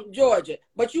Georgia.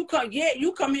 But you come here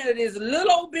to this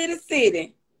little old bitty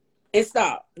city and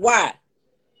stop. Why?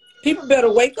 People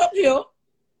better wake up here.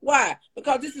 Why?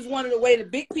 Because this is one of the way the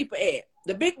big people at.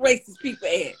 The big racist people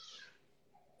at.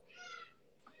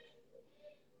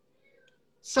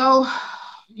 So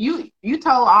you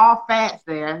told all facts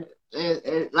there.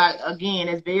 Like again,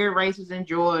 it's very racist in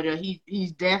Georgia.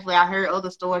 He's definitely. I heard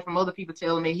other stories from other people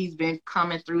telling me he's been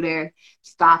coming through there,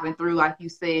 stopping through, like you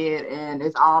said, and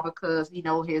it's all because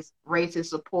his racist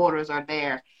supporters are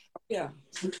there. Yeah.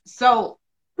 So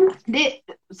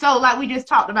So like we just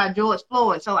talked about George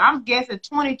Floyd. So I'm guessing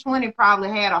 2020 probably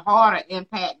had a harder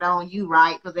impact on you,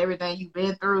 right? Because everything you've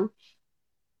been through.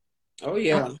 Oh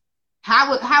yeah.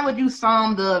 How would you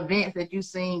sum the events that you've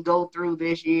seen go through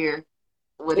this year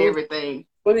with 20 everything?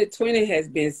 2020 has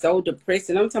been so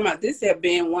depressing. I'm talking about this have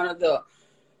been one of the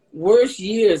worst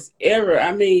years ever.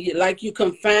 I mean, like you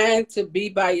confined to be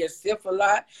by yourself a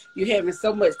lot. You having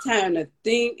so much time to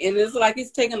think, and it's like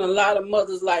it's taking a lot of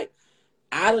mothers like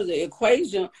out of the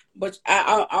equation. But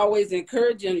I always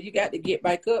encourage them. You got to get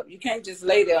back up. You can't just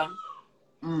lay there.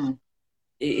 Mm.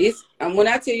 It's when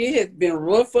I tell you it has been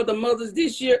rough for the mothers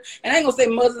this year, and I ain't gonna say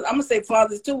mothers. I'm gonna say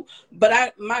fathers too.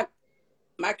 But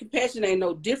my compassion ain't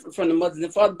no different from the mothers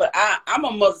and fathers. But I'm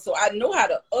a mother, so I know how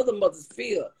the other mothers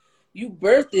feel. You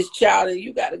birthed this child, and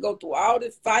you got to go through all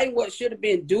this fighting. What should have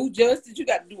been due justice, you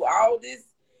got to do all this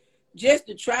just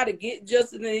to try to get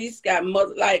justice. And he's got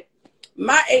mother like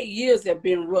my 8 years have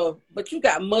been rough, but you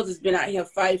got mothers been out here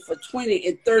fighting for 20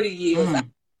 and 30 years. Mm.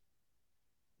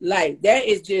 Like that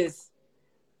is just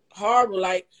horrible.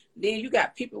 Like then you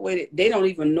got people where they don't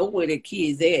even know where their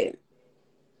kids at.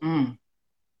 Mm.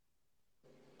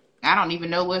 I don't even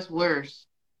know what's worse.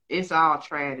 It's all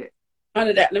tragic.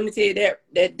 Under that, let me tell you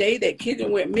that day that Kendrick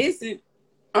went missing,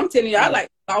 I'm telling you, I like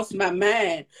lost my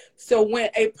mind. So when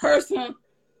a person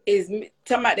is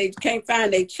talking about they can't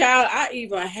find their child, I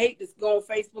even hate to go on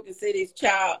Facebook and say this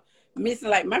child missing.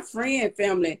 Like my friend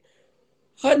family,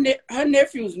 her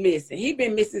nephew's missing. He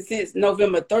been missing since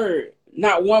November 3rd.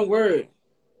 Not one word.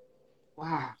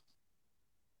 Wow.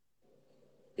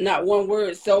 Not one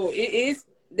word. So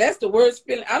that's the worst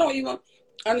feeling. I don't even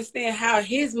understand how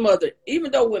his mother,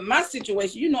 even though with my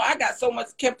situation, you know, I got so much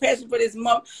compassion for this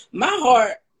mom. My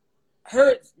heart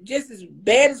hurts just as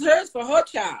bad as hers for her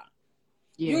child.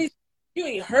 Yeah. You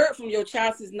ain't heard from your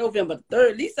child since November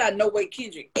 3rd. At least I know where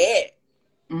Kendrick at.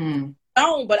 Mm.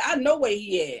 But I know where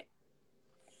he at.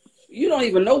 You don't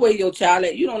even know where your child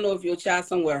at. You don't know if your child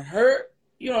somewhere hurt.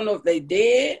 You don't know if they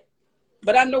dead.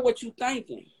 But I know what you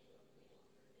thinking.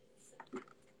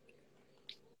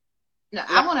 Now, Like,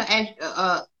 I want to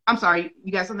ask. I'm sorry.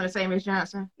 You got something to say, Miss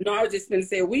Johnson? no, I was just going to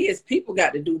say, we as people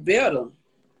got to do better.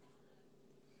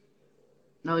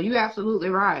 No, you absolutely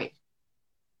right.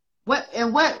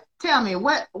 Tell me,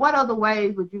 what other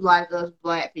ways would you like us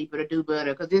Black people to do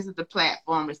better? Because this is the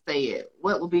platform to say it.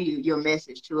 What would be your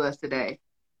message to us today?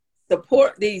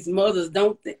 Support these mothers.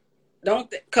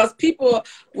 Because people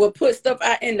will put stuff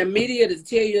out in the media to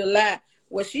tell you a lie.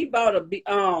 Well, she bought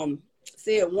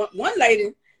said one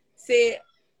lady said,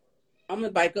 I'm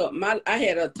gonna back up. I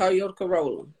had a Toyota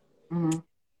Corolla. Mm-hmm.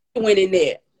 Went in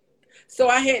there, so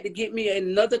I had to get me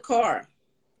another car.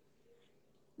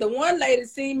 The one lady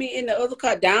seen me in the other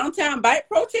car downtown bike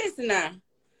protesting now.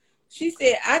 She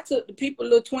said, I took the people a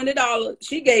little $20.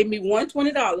 She gave me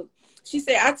 $20. She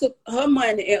said, I took her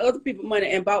money and other people's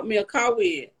money and bought me a car with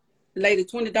it. Lady,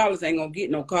 $20 ain't gonna get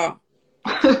no car.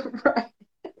 Right.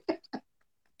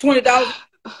 $20,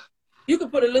 you can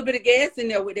put a little bit of gas in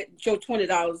there with it, your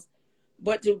 $20.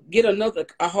 But to get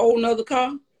a whole nother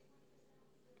car,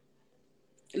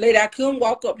 lady, I couldn't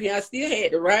walk up here. I still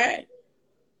had to ride.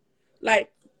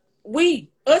 Like,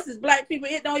 us as Black people,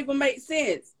 it don't even make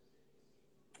sense.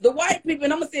 The white people,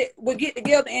 and I'm gonna say, will get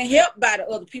together and help buy the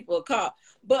other people a car.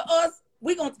 But us,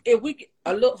 if we get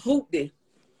a little hoopty,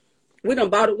 we done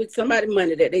bought it with somebody's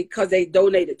money because they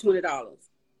donated $20.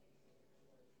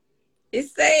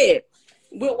 It's sad.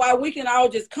 But why we can all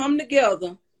just come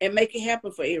together and make it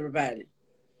happen for everybody.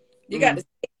 You got to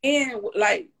stay in,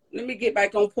 like, let me get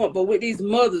back on point. But with these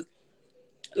mothers,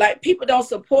 like, people don't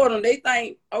support them. They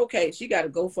think, okay, she got to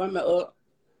go for me up.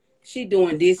 She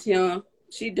doing this here.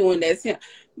 She doing that here.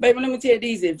 Baby, let me tell you,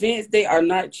 these events, they are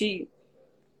not cheap.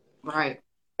 Right.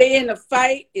 Stay in the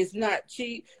fight is not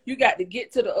cheap. You got to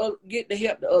get to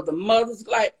help the other mothers.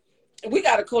 Like, we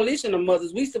got a coalition of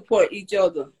mothers. We support each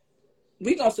other.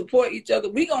 We gonna support each other.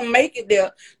 We gonna make it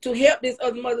there to help this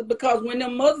other mother, because when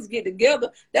them mothers get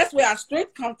together, that's where our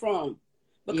strength come from.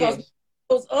 Because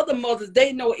those other mothers,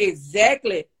 they know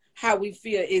exactly how we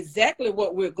feel, exactly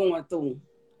what we're going through.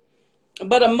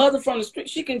 But a mother from the street,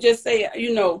 she can just say,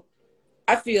 you know,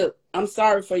 I'm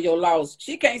sorry for your loss.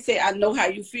 She can't say, I know how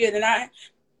you feel. And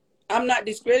I'm not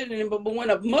discrediting it, but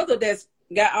when a mother that's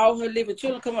got all her living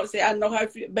children come up and say, I know how you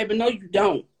feel, baby, no, you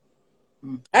don't.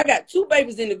 I got 2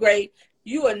 babies in the grave.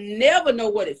 You will never know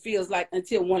what it feels like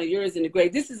until one of yours in the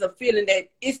grave. This is a feeling that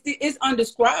it's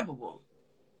undescribable.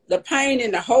 The pain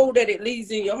and the hole that it leaves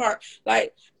in your heart.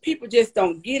 Like, people just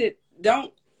don't get it.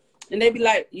 And they be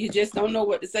like, you just don't know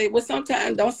what to say. Well,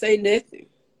 sometimes don't say nothing.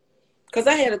 Because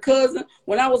I had a cousin,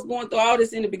 when I was going through all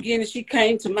this in the beginning, she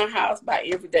came to my house about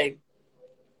every day.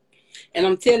 And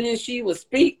I'm telling you, she would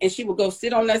speak and she would go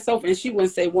sit on that sofa and she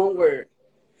wouldn't say one word.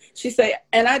 She said,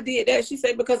 and I did that. She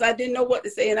said, because I didn't know what to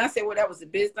say. And I said, well, that was the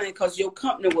best thing because your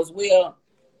company was well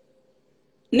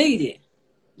needed.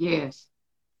 Yes.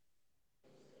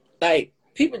 Like,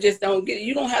 people just don't get it.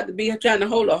 You don't have to be trying to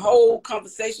hold a whole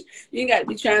conversation. You ain't got to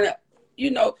be trying to,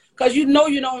 because you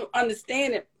don't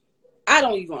understand it. I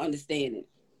don't even understand it.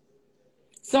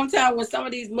 Sometimes when some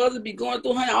of these mothers be going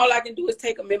through, honey, all I can do is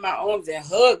take them in my arms and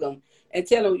hug them and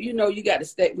tell them, you got to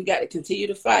stay. We got to continue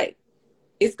to fight.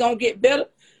 It's going to get better.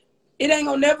 It ain't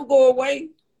going to never go away.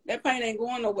 That pain ain't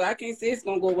going nowhere. I can't say it's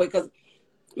going to go away because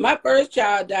my first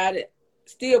child died at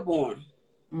stillborn.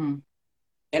 Mm.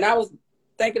 And I was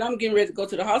thinking I'm getting ready to go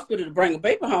to the hospital to bring a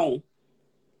baby home.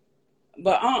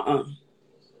 But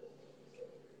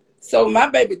So my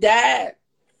baby died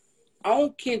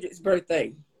on Kendrick's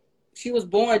birthday. She was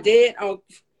born dead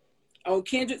on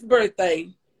Kendrick's birthday.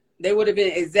 They would have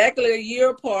been exactly a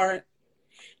year apart.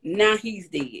 Now he's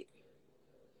dead.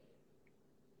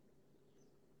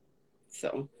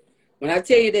 So when I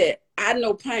tell you that, I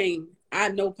know pain. I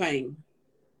know pain.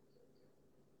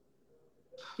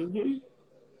 Mm-hmm.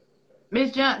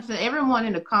 Miss Johnson, everyone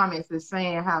in the comments is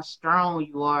saying how strong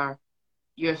you are,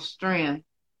 your strength.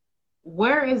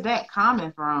 Where is that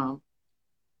coming from?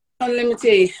 Let me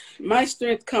tell you, my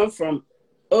strength comes from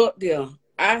up there.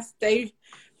 I stay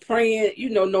praying,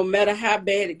 no matter how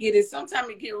bad it gets. Sometimes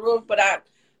it get rough, but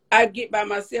I get by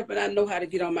myself and I know how to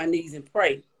get on my knees and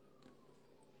pray.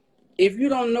 If you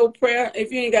don't know prayer,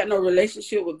 if you ain't got no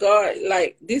relationship with God,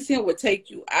 like this here will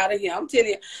take you out of here. I'm telling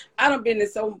you, I done been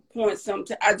at some point,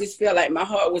 sometimes I just felt like my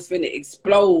heart was finna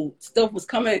explode. Stuff was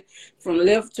coming from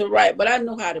left to right, but I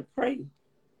know how to pray.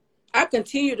 I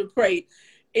continue to pray.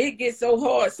 It gets so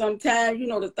hard sometimes,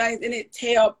 the things, and it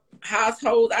tear up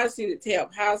households. I've seen it tear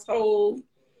up households.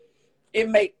 It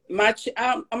make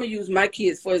I'm going to use my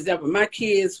kids, for example. My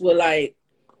kids were like,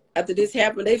 after this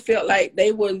happened, they felt like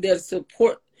they weren't there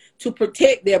to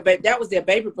protect their baby. That was their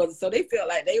baby brother. So they felt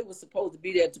like they were supposed to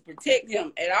be there to protect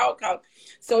him at all costs.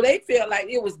 So they felt like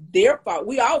it was their fault.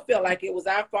 We all felt like it was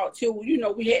our fault too.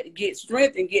 We had to get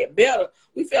strength and get better.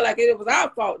 We felt like it was our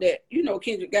fault that,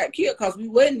 Kendrick got killed because we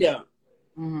wasn't there.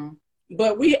 Mm-hmm.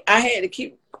 But I had to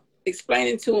keep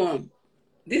explaining to him,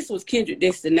 this was Kendrick's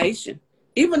destination.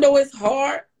 Even though it's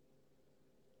hard,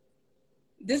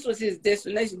 this was his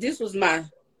destination. This was my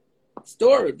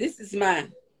story. This is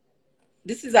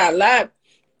our life.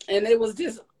 And it was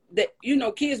just that,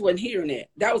 kids wasn't hearing that.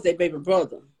 That was their baby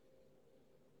brother.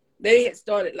 They had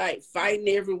started like fighting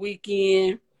every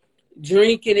weekend,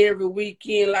 drinking every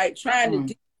weekend, like trying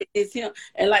to do this him.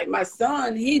 And like my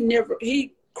son,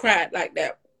 he cried like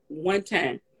that one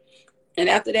time. And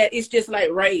after that, it's just like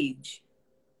rage.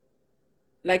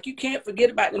 Like you can't forget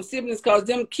about them siblings because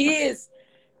them kids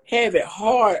have it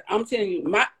hard. I'm telling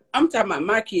you, I'm talking about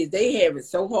my kids. They have it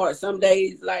so hard. Some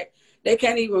days, like they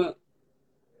can't even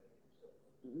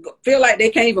feel like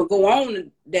they can't even go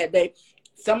on that day.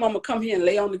 Some of them will come here and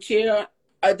lay on the chair.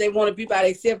 They want to be by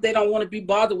themselves. They don't want to be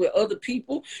bothered with other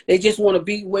people. They just want to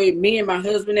be where me and my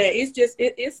husband at. It's just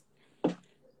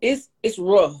it's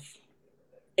rough.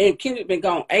 And Kendrick been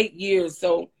gone 8 years,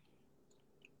 so.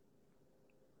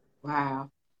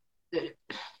 Wow.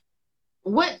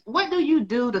 What do you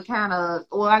do to kind of,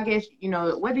 well, I guess,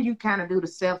 what do you kind of do to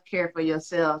self-care for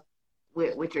yourself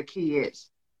with your kids?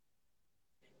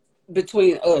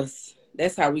 Between us,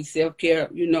 that's how we self-care.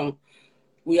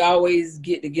 We always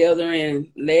get together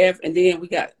and laugh. And then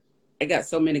I got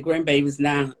so many grandbabies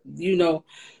now.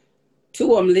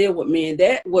 2 of them live with me, and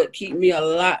that what keep me a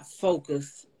lot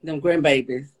focused, them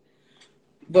grandbabies.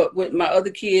 But with my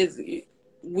other kids,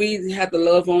 we have to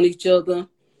love on each other.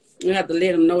 We have to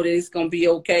let them know that it's gonna be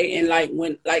okay. And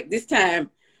like this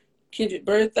time, Kendrick's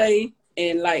birthday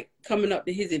and like coming up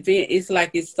to his event, it's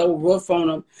like it's so rough on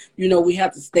them. We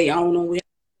have to stay on them.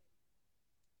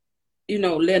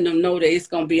 Letting them know that it's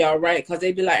gonna be all right, because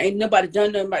they be like, ain't nobody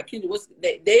done nothing about Kendrick.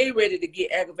 They ready to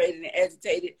get aggravated and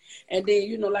agitated, and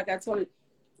then like I told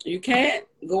you can't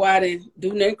go out and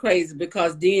do nothing crazy,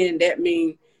 because then that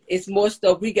means it's more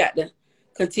stuff we got to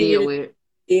continue with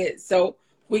it. So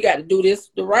we got to do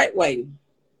this the right way.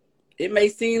 It may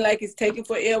seem like it's taking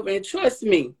forever, and trust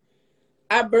me,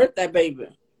 I birthed that baby,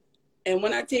 and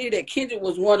when I tell you that Kendrick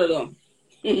was one of them.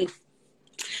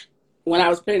 When I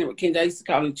was pregnant with Kendrick, I used to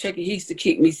call him Chucky. He used to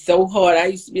kick me so hard. I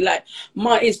used to be like,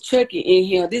 Mom, it's Chucky in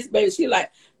here. This baby, she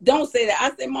like, don't say that.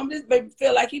 I said, Mom, this baby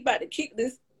feel like he about to kick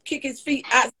his feet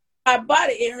out my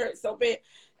body. It hurt so bad.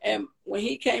 And when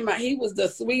he came out, he was the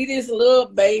sweetest little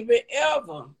baby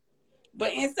ever.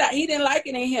 But inside, he didn't like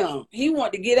it in him. He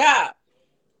wanted to get out.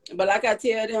 But like I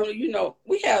tell them,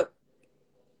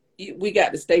 we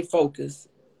got to stay focused.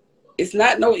 It's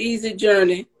not no easy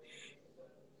journey,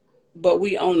 but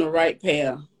we on the right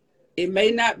path. It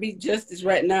may not be justice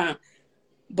right now,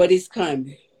 but it's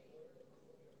coming.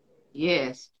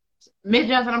 Yes. Miss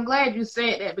Johnson, I'm glad you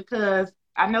said that because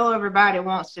I know everybody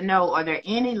wants to know, are there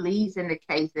any leads in the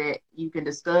case that you can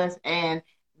discuss? And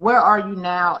where are you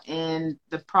now in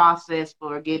the process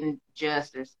for getting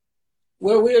justice?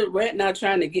 Well, we're right now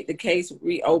trying to get the case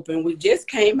reopened. We just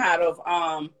came out of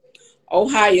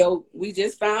Ohio. We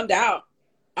just found out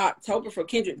October for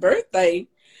Kendrick's birthday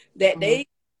that they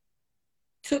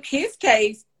took his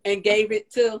case and gave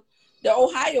it to the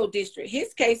Ohio district.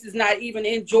 His case is not even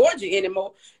in Georgia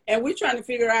anymore. And we're trying to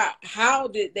figure out how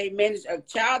did they manage a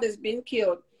child that's been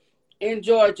killed in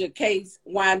Georgia case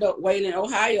wind up waiting in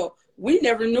Ohio. We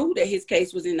never knew that his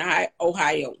case was in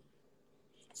Ohio.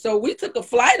 So we took a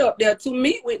flight up there to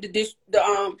meet with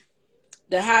the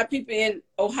high people in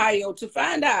Ohio to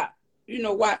find out,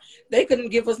 why they couldn't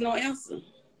give us no answer.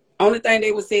 Only thing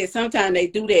they would say is sometimes they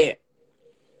do that.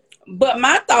 But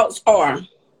my thoughts are,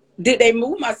 did they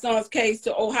move my son's case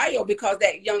to Ohio because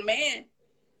that young man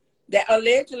that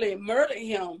allegedly murdered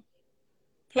him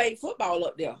played football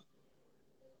up there?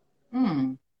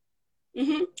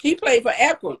 He played for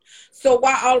Akron. So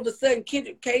why all of a sudden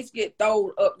Kendrick case get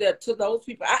thrown up there to those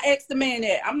people? I asked the man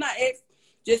that. I'm not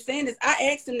just saying this.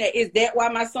 I asked him that. Is that why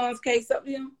my son's case up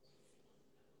there?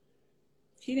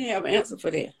 He didn't have an answer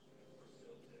for that.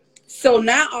 So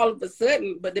now all of a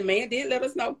sudden, but the man did let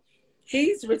us know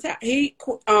he's retired. He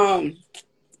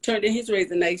turned in his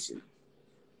resignation.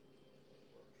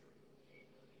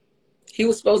 He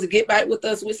was supposed to get back with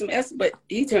us with some answer, but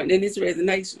he turned in his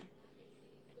resignation.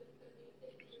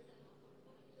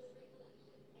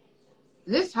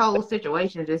 This whole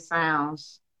situation just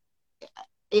sounds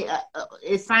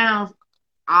it sounds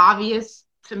obvious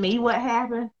to me what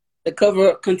happened. The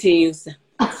cover-up continues.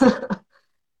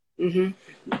 And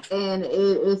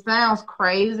it sounds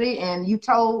crazy. And you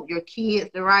told your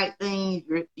kids the right things.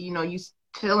 You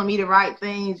telling me the right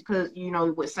things because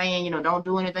with saying don't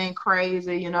do anything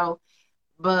crazy.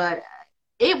 But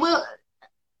it will.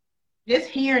 Just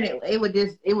hearing it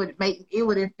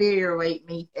would infuriate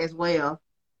me as well.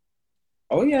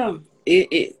 Oh yeah,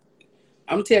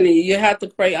 I'm telling you, you have to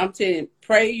pray. I'm telling you,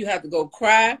 pray. You have to go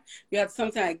cry. You have to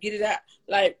sometimes get it out.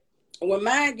 Like when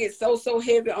mine gets so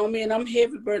heavy on me and I'm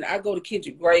heavy burden, I go to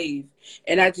Kendrick's grave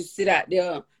and I just sit out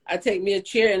there. I take me a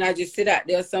chair and I just sit out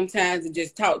there sometimes and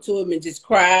just talk to him and just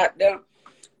cry out there.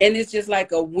 And it's just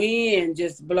like a wind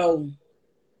just blow,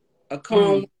 a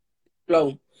calm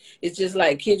blow. It's just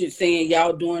like Kendrick saying,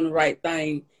 y'all doing the right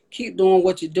thing. Keep doing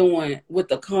what you're doing with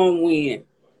the calm wind.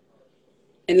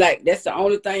 And like that's the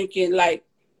only thing can like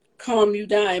calm you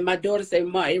down. And my daughter say,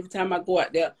 "Ma, every time I go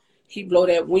out there, he blow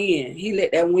that wind. He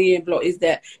let that wind blow." Is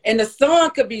that? And the sun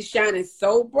could be shining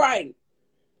so bright,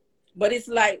 but it's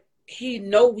like he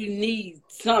know we need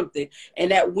something,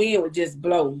 and that wind would just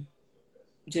blow.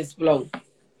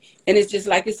 And it's just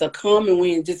like it's a calming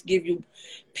wind, just give you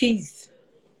peace.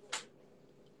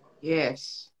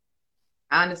 Yes.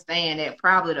 I understand that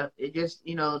probably it just,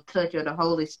 touch of the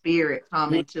Holy Spirit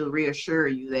coming to reassure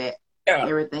you that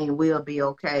everything will be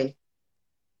okay.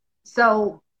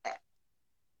 So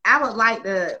I would like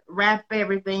to wrap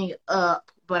everything up,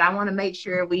 but I want to make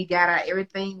sure we got out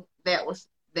everything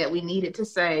that we needed to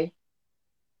say.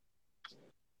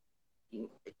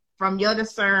 From your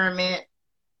discernment,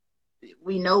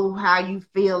 we know how you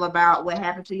feel about what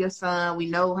happened to your son. We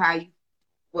know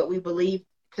what we believe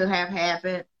could have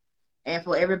happened. And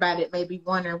for everybody that may be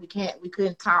wondering, we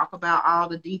couldn't talk about all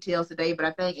the details today, but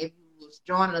I think if you was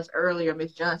joining us earlier,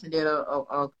 Miss Johnson did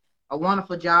a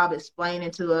wonderful job explaining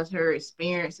to us her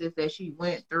experiences that she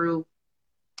went through.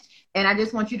 And I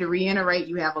just want you to reiterate,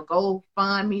 you have a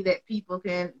GoFundMe that people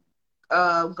can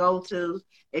go to.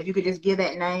 If you could just give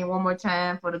that name one more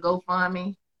time for the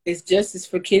GoFundMe. It's Justice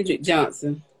for Kendrick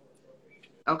Johnson.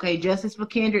 Okay, Justice for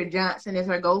Kendrick Johnson is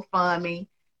her GoFundMe.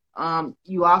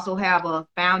 You also have a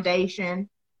foundation,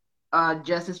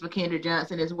 Justice for Kendrick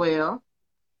Johnson as well.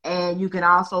 And you can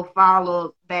also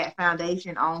follow that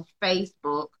foundation on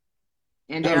Facebook.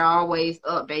 And they're always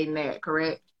updating that,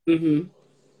 correct?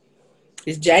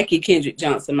 It's Jackie Kendrick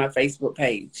Johnson, my Facebook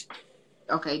page.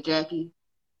 Okay, Jackie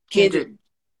Kendrick.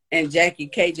 And Jackie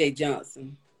KJ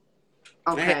Johnson.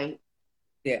 Okay.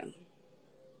 Yeah.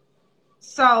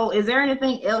 So is there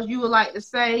anything else you would like to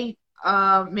say?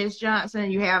 Miss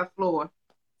Johnson, you have the floor.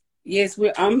 Yes,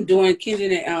 I'm doing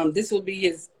Kendrick. This will be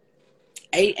his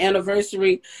 8th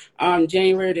anniversary on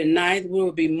January the 9th. We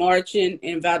will be marching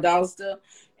in Valdosta,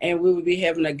 and we will be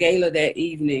having a gala that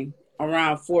evening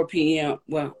around 4 p.m.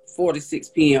 Well, 4 to 6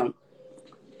 p.m.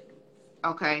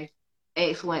 Okay,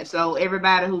 excellent. So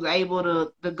everybody who's able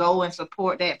to go and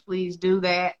support that, please do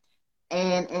that.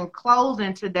 And in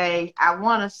closing today, I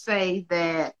want to say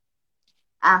that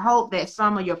I hope that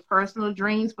some of your personal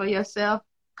dreams for yourself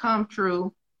come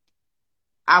true.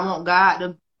 I want God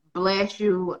to bless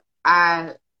you.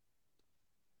 I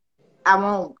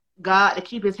want God to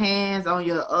keep his hands on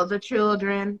your other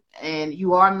children, and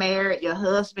you are married, your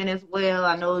husband as well.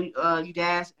 I know you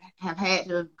guys have had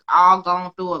to all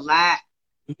gone through a lot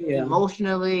Yeah.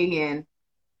 emotionally, and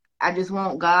I just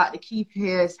want God to keep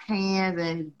his hands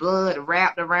and his blood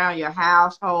wrapped around your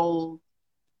household.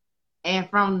 And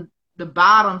from the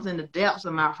bottoms and the depths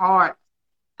of my heart,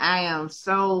 I am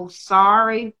so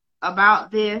sorry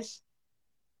about this.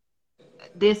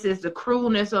 This is the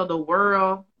cruelness of the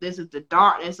world. This is the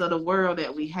darkness of the world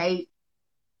that we hate.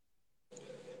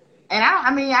 And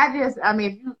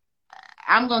if you,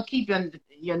 I'm gonna keep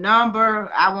your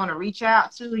number. I want to reach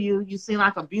out to you. You seem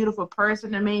like a beautiful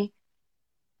person to me.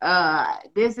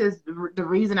 This is the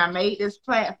reason I made this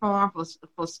platform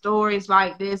for stories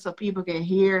like this, so people can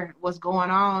hear what's going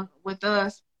on with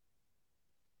us.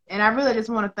 And I really just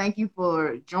want to thank you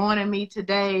for joining me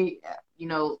today. You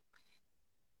know,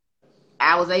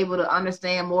 I was able to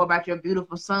understand more about your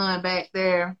beautiful son back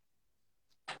there.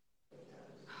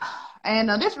 And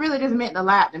this really just meant a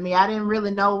lot to me. I didn't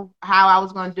really know how I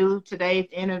was going to do today's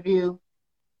interview,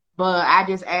 but I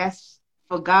just asked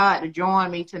for God to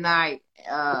join me tonight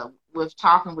with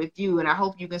talking with you. And I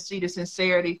hope you can see the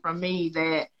sincerity from me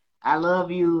that I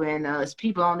love you. And it's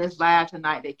people on this live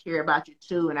tonight that care about you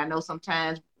too. And I know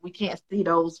sometimes we can't see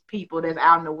those people that's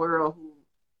out in the world who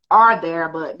are there.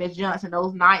 But Miss Johnson,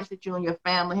 those nights that you and your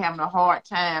family having a hard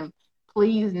time,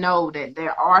 please know that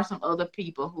there are some other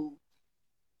people who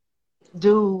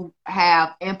do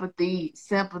have empathy,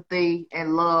 sympathy,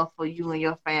 and love for you and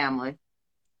your family.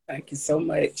 Thank you so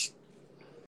much.